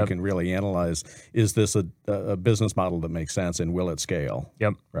level so you can really analyze, is this a business model that makes sense, and will it scale?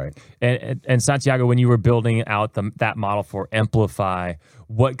 Yep. Right. And Santiago, when you were building out that model for Amplify,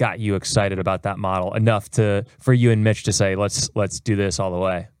 what got you excited about that model enough for you and Mitch to say, let's do this all the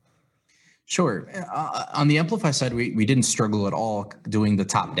way? Sure. On the Amplify side, we didn't struggle at all doing the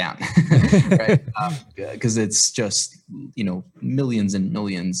top down, right? Because it's just, millions and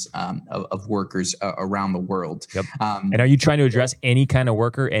millions of workers around the world. Yep. And are you trying to address any kind of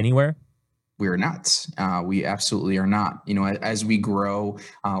worker anywhere? We are not. We absolutely are not. As we grow,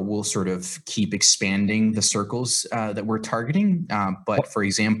 we'll sort of keep expanding the circles that we're targeting. But for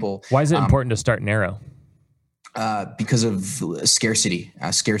example, why is it important to start narrow? Because of scarcity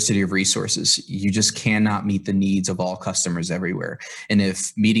of resources. You just cannot meet the needs of all customers everywhere. And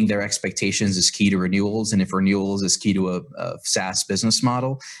if meeting their expectations is key to renewals, and if renewals is key to a SaaS business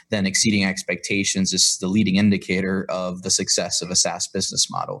model, then exceeding expectations is the leading indicator of the success of a SaaS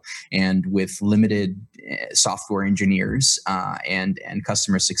business model. And with limited software engineers and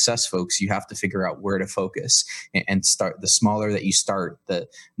customer success folks, you have to figure out where to focus and start. The smaller that you start, the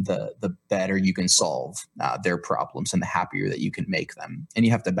better you can solve their problems and the happier that you can make them. And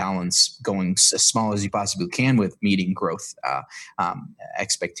you have to balance going as small as you possibly can with meeting growth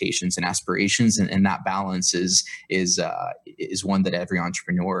expectations and aspirations. And that balance is one that every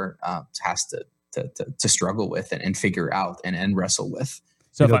entrepreneur has to struggle with and figure out and wrestle with.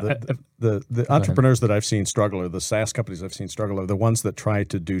 So the entrepreneurs that I've seen struggle, or the SaaS companies I've seen struggle, are the ones that try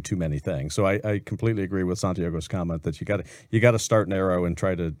to do too many things. So I completely agree with Santiago's comment that you got to start narrow and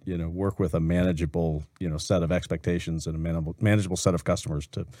try to work with a manageable set of expectations and a manageable set of customers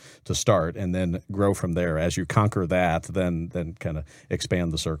to start, and then grow from there. As you conquer that, then kind of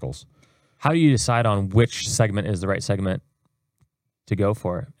expand the circles. How do you decide on which segment is the right segment to go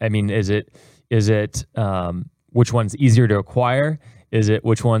for? I mean, is it which one's easier to acquire? Is it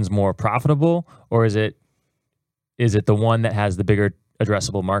which one's more profitable, or is it the one that has the bigger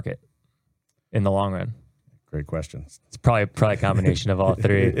addressable market in the long run? Great question. It's probably a combination of all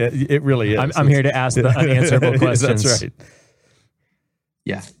three. It really is. I'm here to ask the unanswerable questions. That's right.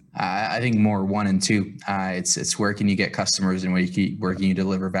 Yeah. I think more 1 and 2. It's where can you get customers, and where can you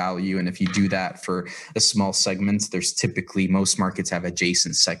deliver value. And if you do that for a small segment, there's typically, most markets have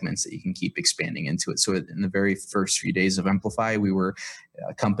adjacent segments that you can keep expanding into it. So in the very first few days of Amplify, we were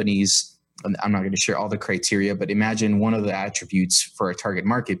companies I'm not going to share all the criteria, but imagine one of the attributes for a target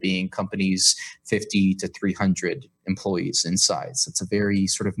market being companies 50 to 300 employees in size. It's a very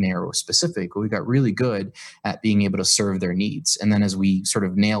sort of narrow specific, but we got really good at being able to serve their needs. And then as we sort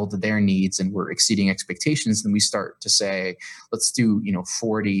of nailed their needs and we're exceeding expectations, then we start to say, let's do,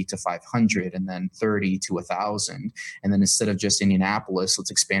 40 to 500 and then 30 to 1,000. And then instead of just Indianapolis,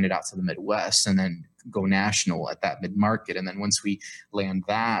 let's expand it out to the Midwest and then go national at that mid-market. And then once we land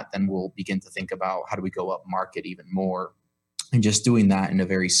that, then we'll begin to think about how do we go up market even more. And just doing that in a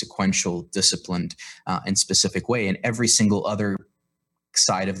very sequential, disciplined, and specific way. And every single other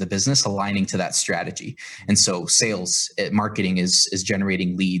side of the business aligning to that strategy. And so sales, marketing is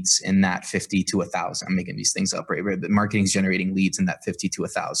generating leads in that 50 to 1,000. I'm making these things up, right? But marketing is generating leads in that 50 to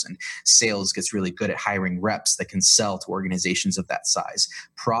 1,000. Sales gets really good at hiring reps that can sell to organizations of that size.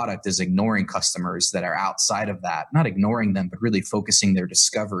 Product is ignoring customers that are outside of that, not ignoring them, but really focusing their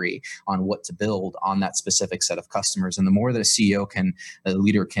discovery on what to build on that specific set of customers. And the more that a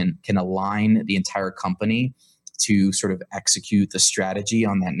leader can align the entire company to sort of execute the strategy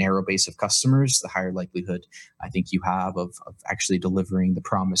on that narrow base of customers, the higher likelihood I think you have of actually delivering the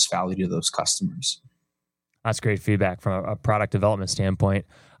promised value to those customers. That's great feedback from a product development standpoint.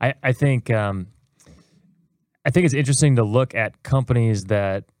 I think it's interesting to look at companies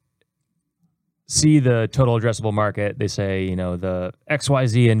that see the total addressable market. They say, the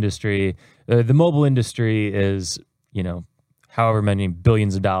XYZ industry, the mobile industry is, however many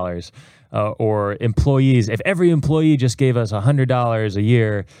billions of dollars. Or employees, if every employee just gave us $100 a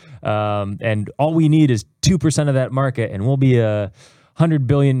year, and all we need is 2% of that market, and we'll be a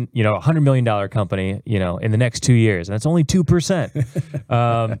 $100 million company, in the next 2 years, and that's only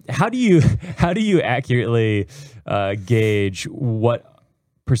 2%. How do you accurately gauge what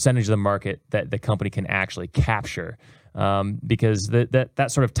percentage of the market that the company can actually capture? Because that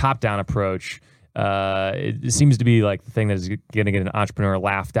sort of top-down approach. It seems to be like the thing that is going to get an entrepreneur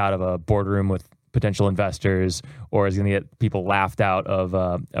laughed out of a boardroom with potential investors, or is going to get people laughed out of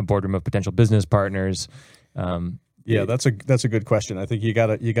a boardroom of potential business partners. Yeah, that's a good question. I think you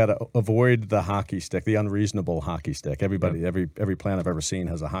gotta avoid the hockey stick, the unreasonable hockey stick. Everybody, every plan I've ever seen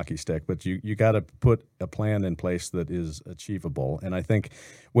has a hockey stick, but you got to put a plan in place that is achievable. And I think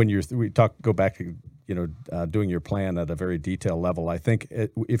when go back to doing your plan at a very detailed level. I think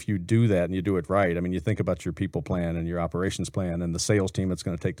if you do that and you do it right, you think about your people plan and your operations plan and the sales team it's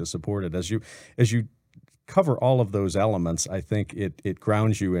going to take to support it. As you cover all of those elements, I think it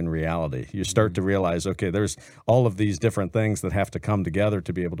grounds you in reality. You start to realize, okay, there's all of these different things that have to come together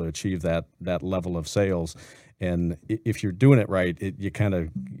to be able to achieve that level of sales. And if you're doing it right, you kind of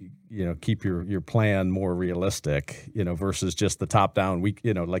keep your plan more realistic, versus just the top down.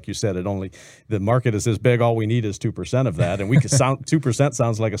 Like you said, the market is this big. All we need is 2% of that, and we can 2%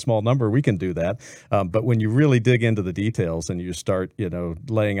 sounds like a small number. We can do that, but when you really dig into the details and you start,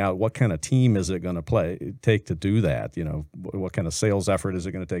 laying out what kind of team is it going to take to do that, what kind of sales effort is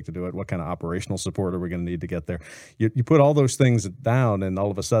it going to take to do it, what kind of operational support are we going to need to get there? You put all those things down, and all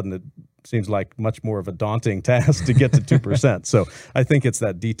of a sudden it seems like much more of a daunting task to get to 2%. So I think it's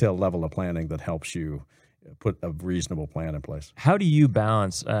that detailed level of planning that helps you put a reasonable plan in place. How do you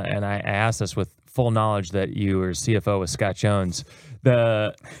balance, and I asked this with full knowledge that you were CFO with Scott Jones,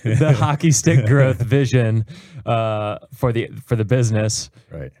 the hockey stick growth vision for the business,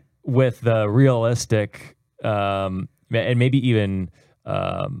 right, with the realistic and maybe even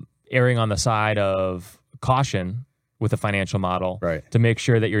erring on the side of caution with a financial model, right, to make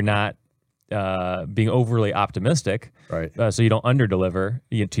sure that you're not being overly optimistic, right? So you don't underdeliver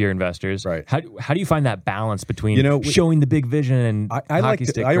to your investors, right? How do you find that balance between showing the big vision and hockey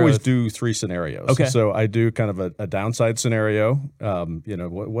stick growth? I always do 3 scenarios. Okay. So I do kind of a downside scenario.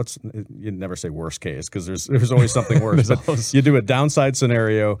 You never say worst case because there's always something worse. But you do a downside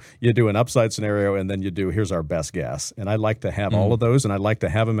scenario, you do an upside scenario, and then you do here's our best guess. And I like to have all of those, and I like to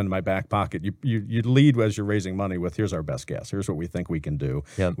have them in my back pocket. You lead as you're raising money with here's our best guess. Here's what we think we can do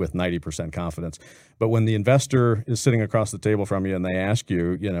with 90% confidence. But when the investor is sitting across the table from you and they ask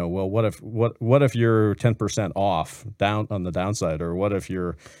you, well, what if you're 10% off down on the downside, or what if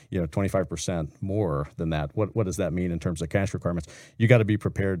you're 25% more than that? What does that mean in terms of cash requirements? You got to be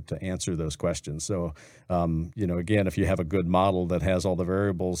prepared to answer those questions. So again, if you have a good model that has all the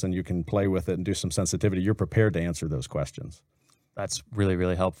variables and you can play with it and do some sensitivity, you're prepared to answer those questions. That's really,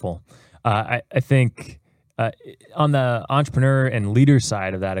 really helpful. I think on the entrepreneur and leader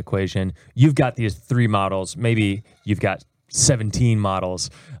side of that equation, you've got these 3 models. Maybe you've got 17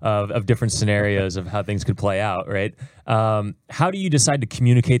 models of different scenarios of how things could play out, right? How do you decide to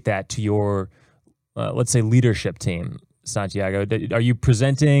communicate that to your, let's say, leadership team? Santiago? Are you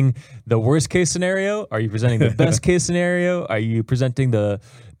presenting the worst case scenario? Are you presenting the best case scenario? Are you presenting the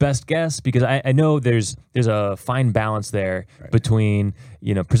best guess? Because I know there's a fine balance there between,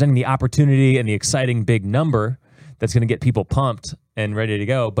 presenting the opportunity and the exciting big number that's going to get people pumped and ready to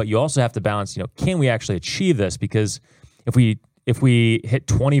go. But you also have to balance, can we actually achieve this? Because if we hit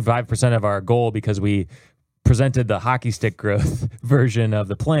 25% of our goal because we presented the hockey stick growth version of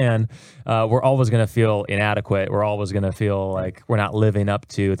the plan, we're always going to feel inadequate. We're always going to feel like we're not living up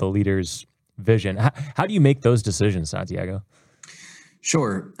to the leader's vision. How do you make those decisions, Santiago?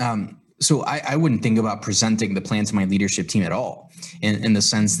 Sure. So I wouldn't think about presenting the plan to my leadership team at all, in the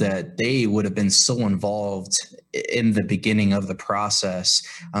sense that they would have been so involved in the beginning of the process,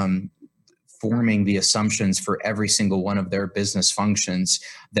 forming the assumptions for every single one of their business functions,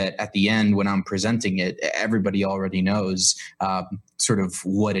 that at the end, when I'm presenting it, everybody already knows sort of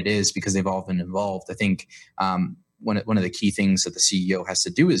what it is because they've all been involved. I think one of the key things that the CEO has to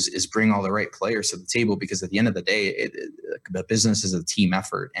do is bring all the right players to the table, because at the end of the day, the business is a team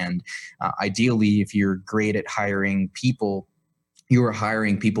effort. And ideally, if you're great at hiring people, you are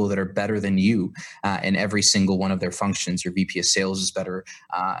hiring people that are better than you in every single one of their functions. Your VP of sales is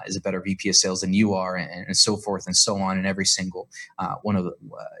a better VP of sales than you are, and so forth and so on in every single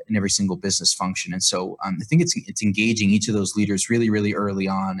in every single business function. And so I think it's engaging each of those leaders really, really early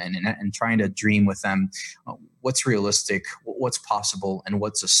on, and trying to dream with them what's realistic, what's possible, and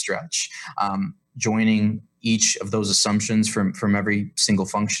what's a stretch. Joining each of those assumptions from every single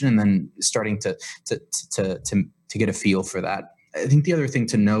function, and then starting to get a feel for that. I think the other thing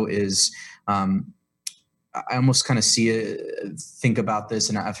to note is I almost kind of think about this,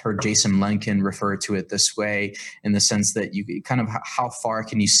 and I've heard Jason Lenkin refer to it this way, in the sense that you kind of, how far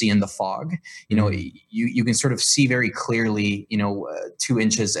can you see in the fog? You can sort of see very clearly, 2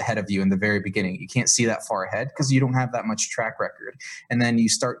 inches ahead of you in the very beginning. You can't see that far ahead because you don't have that much track record. And then you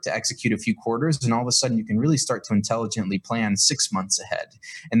start to execute a few quarters, and all of a sudden you can really start to intelligently plan 6 months ahead.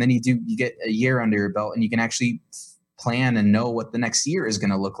 And then you get a year under your belt, and you can actually plan and know what the next year is going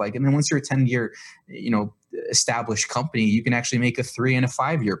to look like. And then once you're a 10-year, established company, you can actually make a 3 and a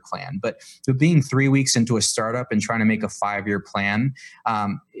 5-year plan. But being 3 weeks into a startup and trying to make a 5-year plan,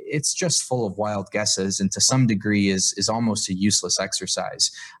 it's just full of wild guesses, and to some degree is almost a useless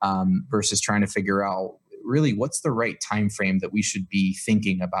exercise, versus trying to figure out really what's the right time frame that we should be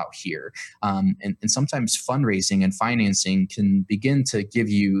thinking about here. And sometimes fundraising and financing can begin to give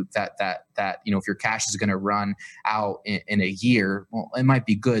you that if your cash is going to run out in a year, well, it might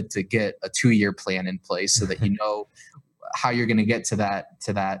be good to get a 2-year plan in place so that you know how you're going to get to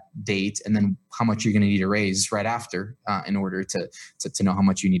that date, and then how much you're going to need to raise right after, in order to know how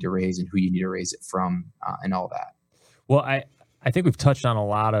much you need to raise and who you need to raise it from, and all that. Well, I think we've touched on a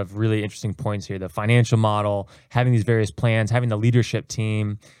lot of really interesting points here. The financial model, having these various plans, having the leadership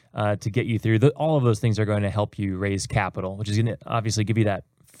team to get you through. All of those things are going to help you raise capital, which is going to obviously give you that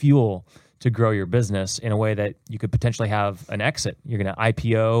fuel to grow your business in a way that you could potentially have an exit. You're going to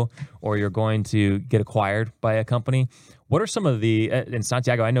IPO, or you're going to get acquired by a company. What are some of and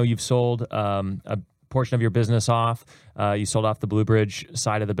Santiago, I know you've sold a portion of your business off. You sold off the Bluebridge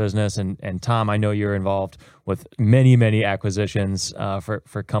side of the business, and Tom, I know you're involved with many acquisitions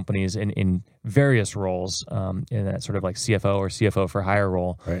for companies in various roles, in that sort of like CFO or CFO for hire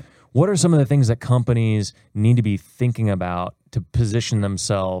role. Right. What are some of the things that companies need to be thinking about to position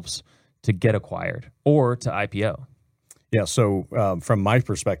themselves to get acquired or to IPO? Yeah. So from my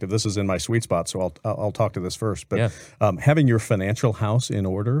perspective, this is in my sweet spot. So I'll talk to this first. But yeah. Having your financial house in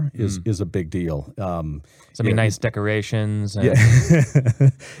order is a big deal. Nice decorations. And yeah.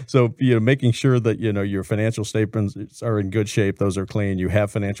 So making sure that your financial statements are in good shape. Those are clean. You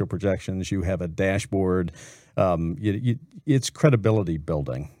have financial projections. You have a dashboard. It's credibility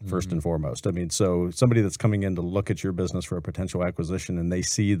building first and foremost. I mean, so somebody that's coming in to look at your business for a potential acquisition, and they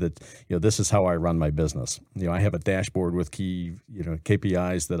see that this is how I run my business. I have a dashboard with key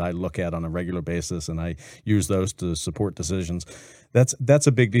KPIs that I look at on a regular basis, and I use those to support decisions. That's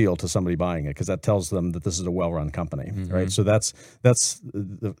a big deal to somebody buying it, because that tells them that this is a well-run company, right? So that's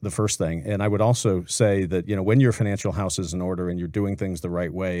the first thing. And I would also say that when your financial house is in order and you're doing things the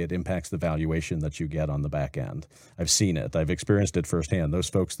right way, it impacts the valuation that you get on the back end. I've seen it. I've experienced it firsthand. Those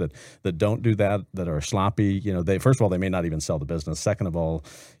folks that don't do that are sloppy. They, first of all, they may not even sell the business. Second of all,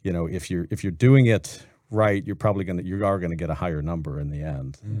 if you're doing it right, you are going to get a higher number in the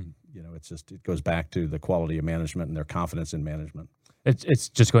end. It goes back to the quality of management and their confidence in management. It's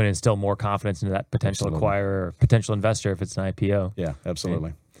just going to instill more confidence into that potential acquirer or potential investor if it's an IPO. Yeah,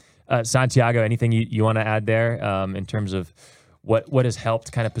 absolutely. Santiago, anything you want to add there in terms of what has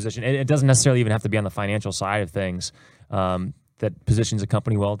helped kind of position? It doesn't necessarily even have to be on the financial side of things, that positions a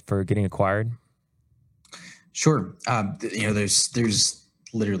company well for getting acquired? Sure. There's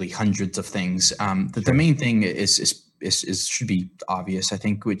literally hundreds of things. The main thing is should be obvious, I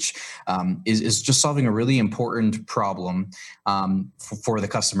think, which is just solving a really important problem for the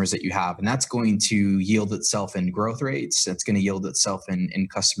customers that you have, and that's going to yield itself in growth rates. That's going to yield itself in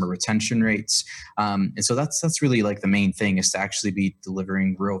customer retention rates, and so that's really like the main thing, is to actually be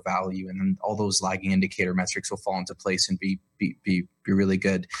delivering real value, and then all those lagging indicator metrics will fall into place and be really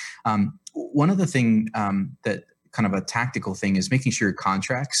good. One other thing that kind of a tactical thing is making sure your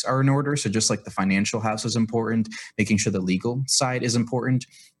contracts are in order. So just like the financial house is important, making sure the legal side is important,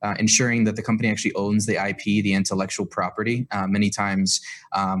 ensuring that the company actually owns the IP, the intellectual property. Many times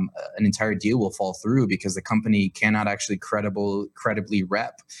an entire deal will fall through because the company cannot actually credibly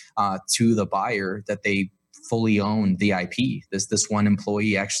rep to the buyer that they fully own the IP. This one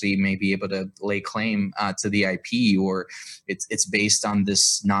employee actually may be able to lay claim to the IP, or it's based on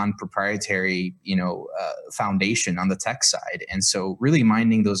this non-proprietary foundation on the tech side. And so really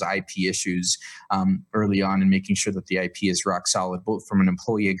minding those IP issues early on and making sure that the IP is rock solid, both from an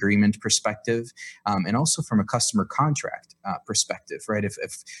employee agreement perspective and also from a customer contract perspective, right? If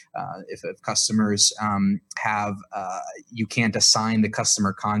customers have you can't assign the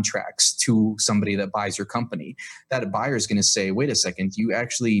customer contracts to somebody that buys your company, that buyer is going to say, wait a second, you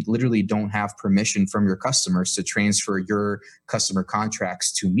actually literally don't have permission from your customers to transfer your customer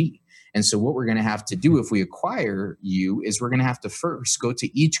contracts to me. And so what we're going to have to do if we acquire you is we're going to have to first go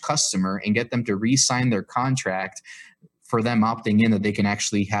to each customer and get them to re-sign their contract for them opting in that they can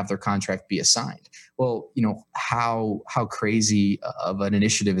actually have their contract be assigned. Well, how crazy of an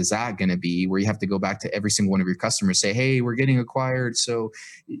initiative is that going to be, where you have to go back to every single one of your customers, say, hey, we're getting acquired,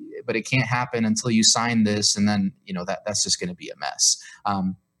 but it can't happen until you sign this. And then, that's just going to be a mess.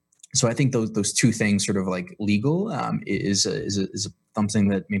 So I think those two things, sort of like legal, is something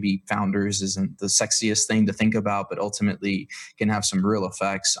that maybe founders isn't the sexiest thing to think about, but ultimately can have some real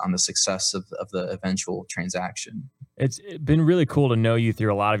effects on the success of the eventual transaction. It's been really cool to know you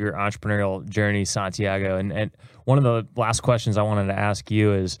through a lot of your entrepreneurial journey, Santiago. And one of the last questions I wanted to ask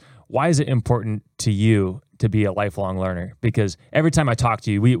you is, why is it important to you to be a lifelong learner? Because every time I talk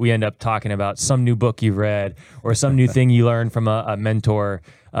to you, we end up talking about some new book you've read or some new thing you learned from a mentor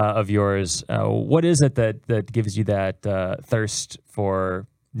of yours. What is it that gives you that thirst for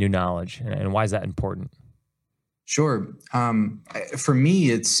new knowledge, and why is that important? Sure. For me,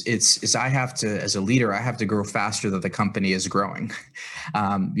 it's I have to, as a leader, I have to grow faster than the company is growing,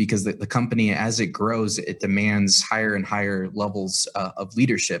 because the company, as it grows, it demands higher and higher levels of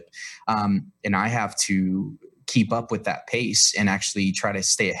leadership, and I have to keep up with that pace and actually try to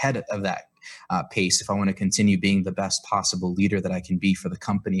stay ahead of that pace if I want to continue being the best possible leader that I can be for the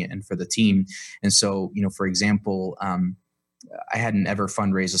company and for the team. And so, for example, I hadn't ever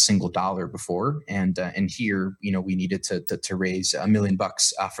fundraised a single dollar before, and here, we needed to raise $1 million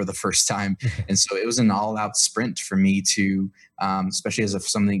for the first time, and so it was an all-out sprint for me to, especially as if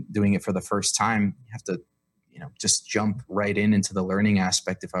something doing it for the first time, you have to, just jump right into the learning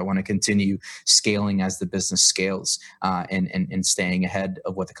aspect if I want to continue scaling as the business scales, and staying ahead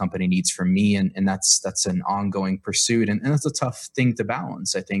of what the company needs from me, and that's an ongoing pursuit, and that's a tough thing to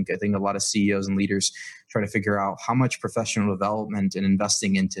balance. I think a lot of CEOs and leaders try to figure out how much professional development and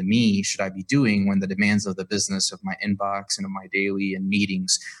investing into me should I be doing when the demands of the business, of my inbox and of my daily and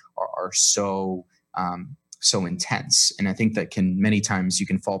meetings are so intense. And I think that many times you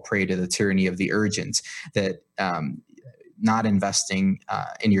can fall prey to the tyranny of the urgent, that not investing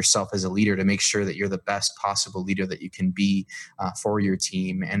in yourself as a leader to make sure that you're the best possible leader that you can be for your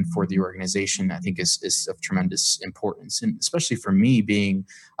team and for the organization, I think is of tremendous importance. And especially for me, being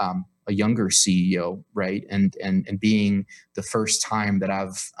a younger CEO, right? And being the first time that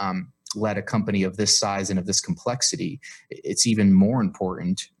I've led a company of this size and of this complexity, it's even more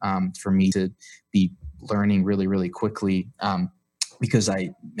important for me to be learning really, really quickly, because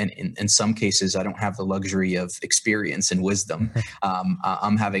in some cases, I don't have the luxury of experience and wisdom.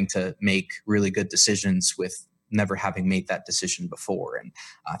 I'm having to make really good decisions with never having made that decision before. And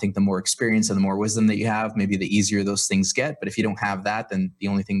I think the more experience and the more wisdom that you have, maybe the easier those things get. But if you don't have that, then the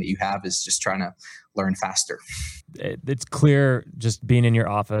only thing that you have is just trying to learn faster. It's clear, just being in your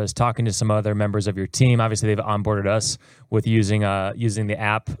office, talking to some other members of your team. Obviously, they've onboarded us with using the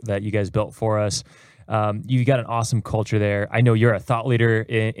app that you guys built for us. You've got an awesome culture there. I know you're a thought leader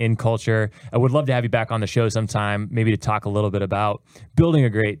in culture. I would love to have you back on the show sometime, maybe to talk a little bit about building a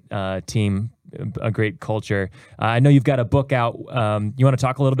great team, a great culture. I know you've got a book out. You want to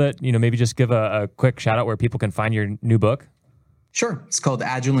talk a little bit, maybe just give a quick shout out where people can find your new book? Sure. It's called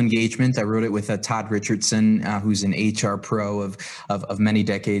Agile Engagement. I wrote it with Todd Richardson, who's an HR pro of many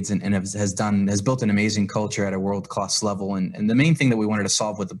decades and has built an amazing culture at a world-class level. And the main thing that we wanted to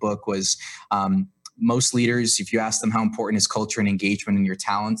solve with the book was most leaders, if you ask them how important is culture and engagement in your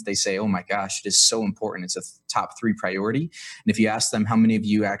talent, they say, oh my gosh, it is so important. It's a top 3 priority. And if you ask them how many of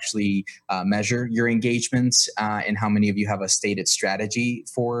you actually measure your engagement and how many of you have a stated strategy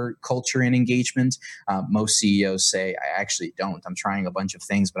for culture and engagement, most CEOs say, I actually don't. I'm trying a bunch of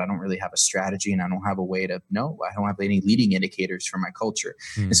things, but I don't really have a strategy and I don't have a way to know. I don't have any leading indicators for my culture.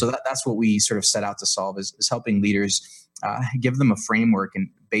 And so that's what we sort of set out to solve is helping leaders give them a framework and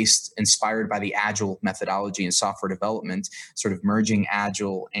inspired by the Agile methodology and software development, sort of merging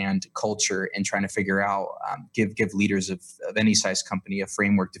Agile and culture and trying to figure out, give leaders of any size company a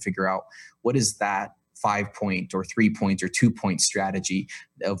framework to figure out what is that 5-point or 3-point or 2-point strategy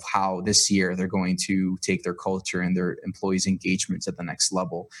of how this year they're going to take their culture and their employees' engagement to the next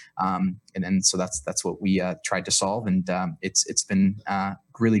level. And then so that's what we tried to solve. And it's been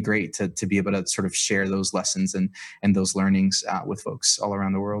really great to be able to sort of share those lessons and those learnings with folks all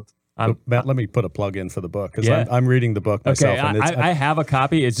around the world. Matt, let me put a plug in for the book because I'm reading the book myself. Okay, and I have a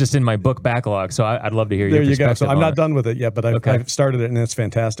copy. It's just in my book backlog, so I'd love to hear your perspective. There you go. So I'm not done with it yet, but I've started it, and it's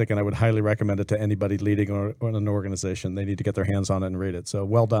fantastic, and I would highly recommend it to anybody leading or an organization. They need to get their hands on it and read it. So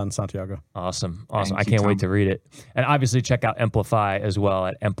well done, Santiago. Awesome. I can't wait to read it. And obviously check out Emplify as well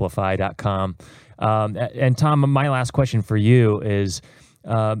at emplify.com. And Tom, my last question for you is,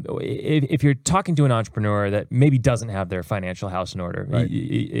 if you're talking to an entrepreneur that maybe doesn't have their financial house in order, right.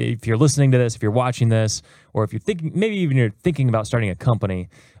 If you're listening to this, if you're watching this, or if you're thinking, maybe even you're thinking about starting a company,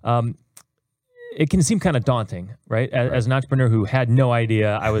 it can seem kind of daunting, right? As an entrepreneur who had no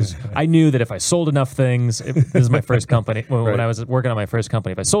idea, I knew that if I sold enough things, this is my first company, when I was working on my first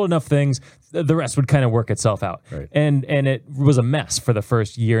company, if I sold enough things, the rest would kind of work itself out. Right. And it was a mess for the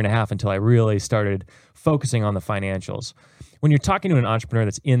first year and a half until I really started focusing on the financials. When you're talking to an entrepreneur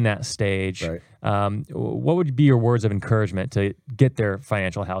that's in that stage, what would be your words of encouragement to get their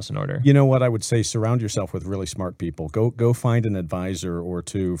financial house in order? You know what I would say? Surround yourself with really smart people. Go find an advisor or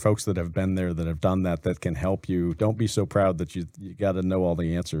two, folks that have been there, that have done that can help you. Don't be so proud that you got to know all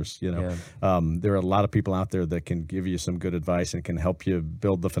the answers. You know, there are a lot of people out there that can give you some good advice and can help you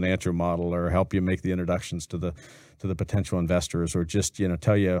build the financial model or help you make the introductions to the potential investors, or just,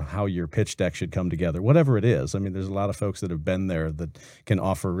 tell you how your pitch deck should come together, whatever it is. I mean, there's a lot of folks that have been there that can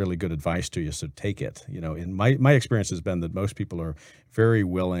offer really good advice to you. So take it. In my experience has been that most people are very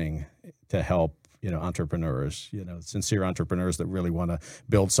willing to help, entrepreneurs, sincere entrepreneurs that really want to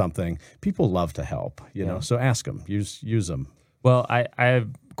build something. People love to help, so ask them, use them. Well, I have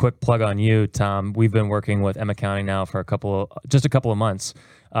a quick plug on you, Tom. We've been working with M Accounting now for just a couple of months.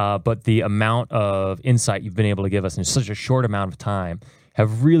 But the amount of insight you've been able to give us in such a short amount of time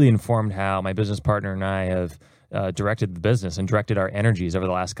have really informed how my business partner and I have directed the business and directed our energies over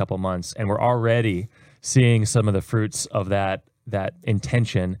the last couple of months. And we're already seeing some of the fruits of that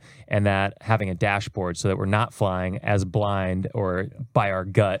intention and that having a dashboard so that we're not flying as blind or by our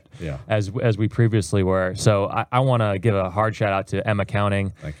gut as we previously were. So I want to give a hard shout out to M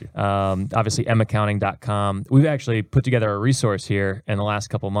Accounting. Thank you. Obviously, emaccounting.com. We've actually put together a resource here in the last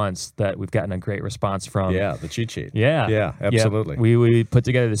couple months that we've gotten a great response from. Yeah, the cheat sheet. Yeah, absolutely. Yeah. We put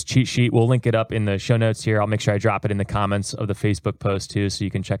together this cheat sheet. We'll link it up in the show notes here. I'll make sure I drop it in the comments of the Facebook post too, so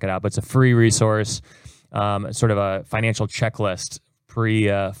you can check it out. But it's a free resource. Sort of a financial checklist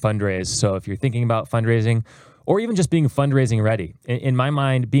pre-fundraise. So if you're thinking about fundraising or even just being fundraising ready, in my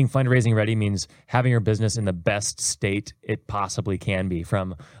mind, being fundraising ready means having your business in the best state it possibly can be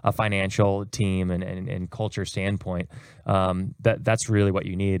from a financial team and culture standpoint. That's really what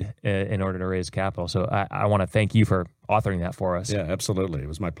you need in order to raise capital. So I want to thank you for authoring that for us. Yeah, absolutely. It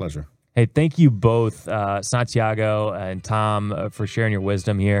was my pleasure. Hey, thank you both, Santiago and Tom, for sharing your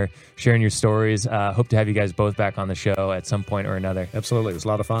wisdom here, sharing your stories. Hope to have you guys both back on the show at some point or another. Absolutely. It was a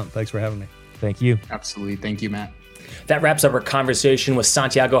lot of fun. Thanks for having me. Thank you. Absolutely. Thank you, Matt. That wraps up our conversation with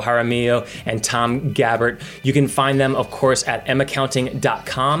Santiago Jaramillo and Tom Gabbert. You can find them, of course, at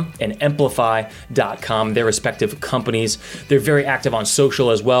emaccounting.com and emplify.com, their respective companies. They're very active on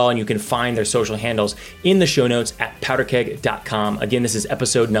social as well, and you can find their social handles in the show notes at powderkeg.com. Again, this is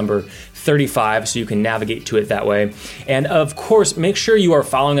episode number 35, so you can navigate to it that way. And of course, make sure you are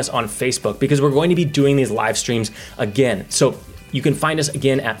following us on Facebook because we're going to be doing these live streams again. So you can find us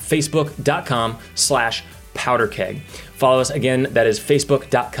again at facebook.com/ /powderkeg. Follow us again, that is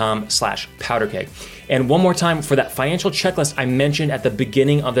facebook.com/powderkeg. And one more time for that financial checklist I mentioned at the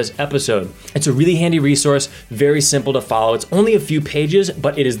beginning of this episode. It's a really handy resource, very simple to follow. It's only a few pages,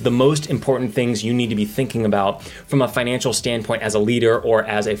 but it is the most important things you need to be thinking about from a financial standpoint as a leader or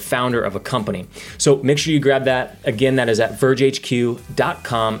as a founder of a company. So make sure you grab that. Again, that is at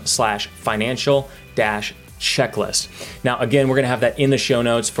vergehq.com/financial-checklist. Now, again, we're going to have that in the show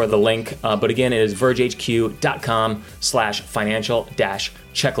notes for the link, but again, it is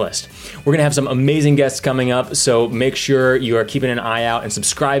vergehq.com/financial-checklist. We're going to have some amazing guests coming up, so make sure you are keeping an eye out and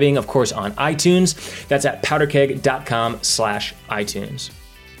subscribing, of course, on iTunes. That's at powderkeg.com/iTunes.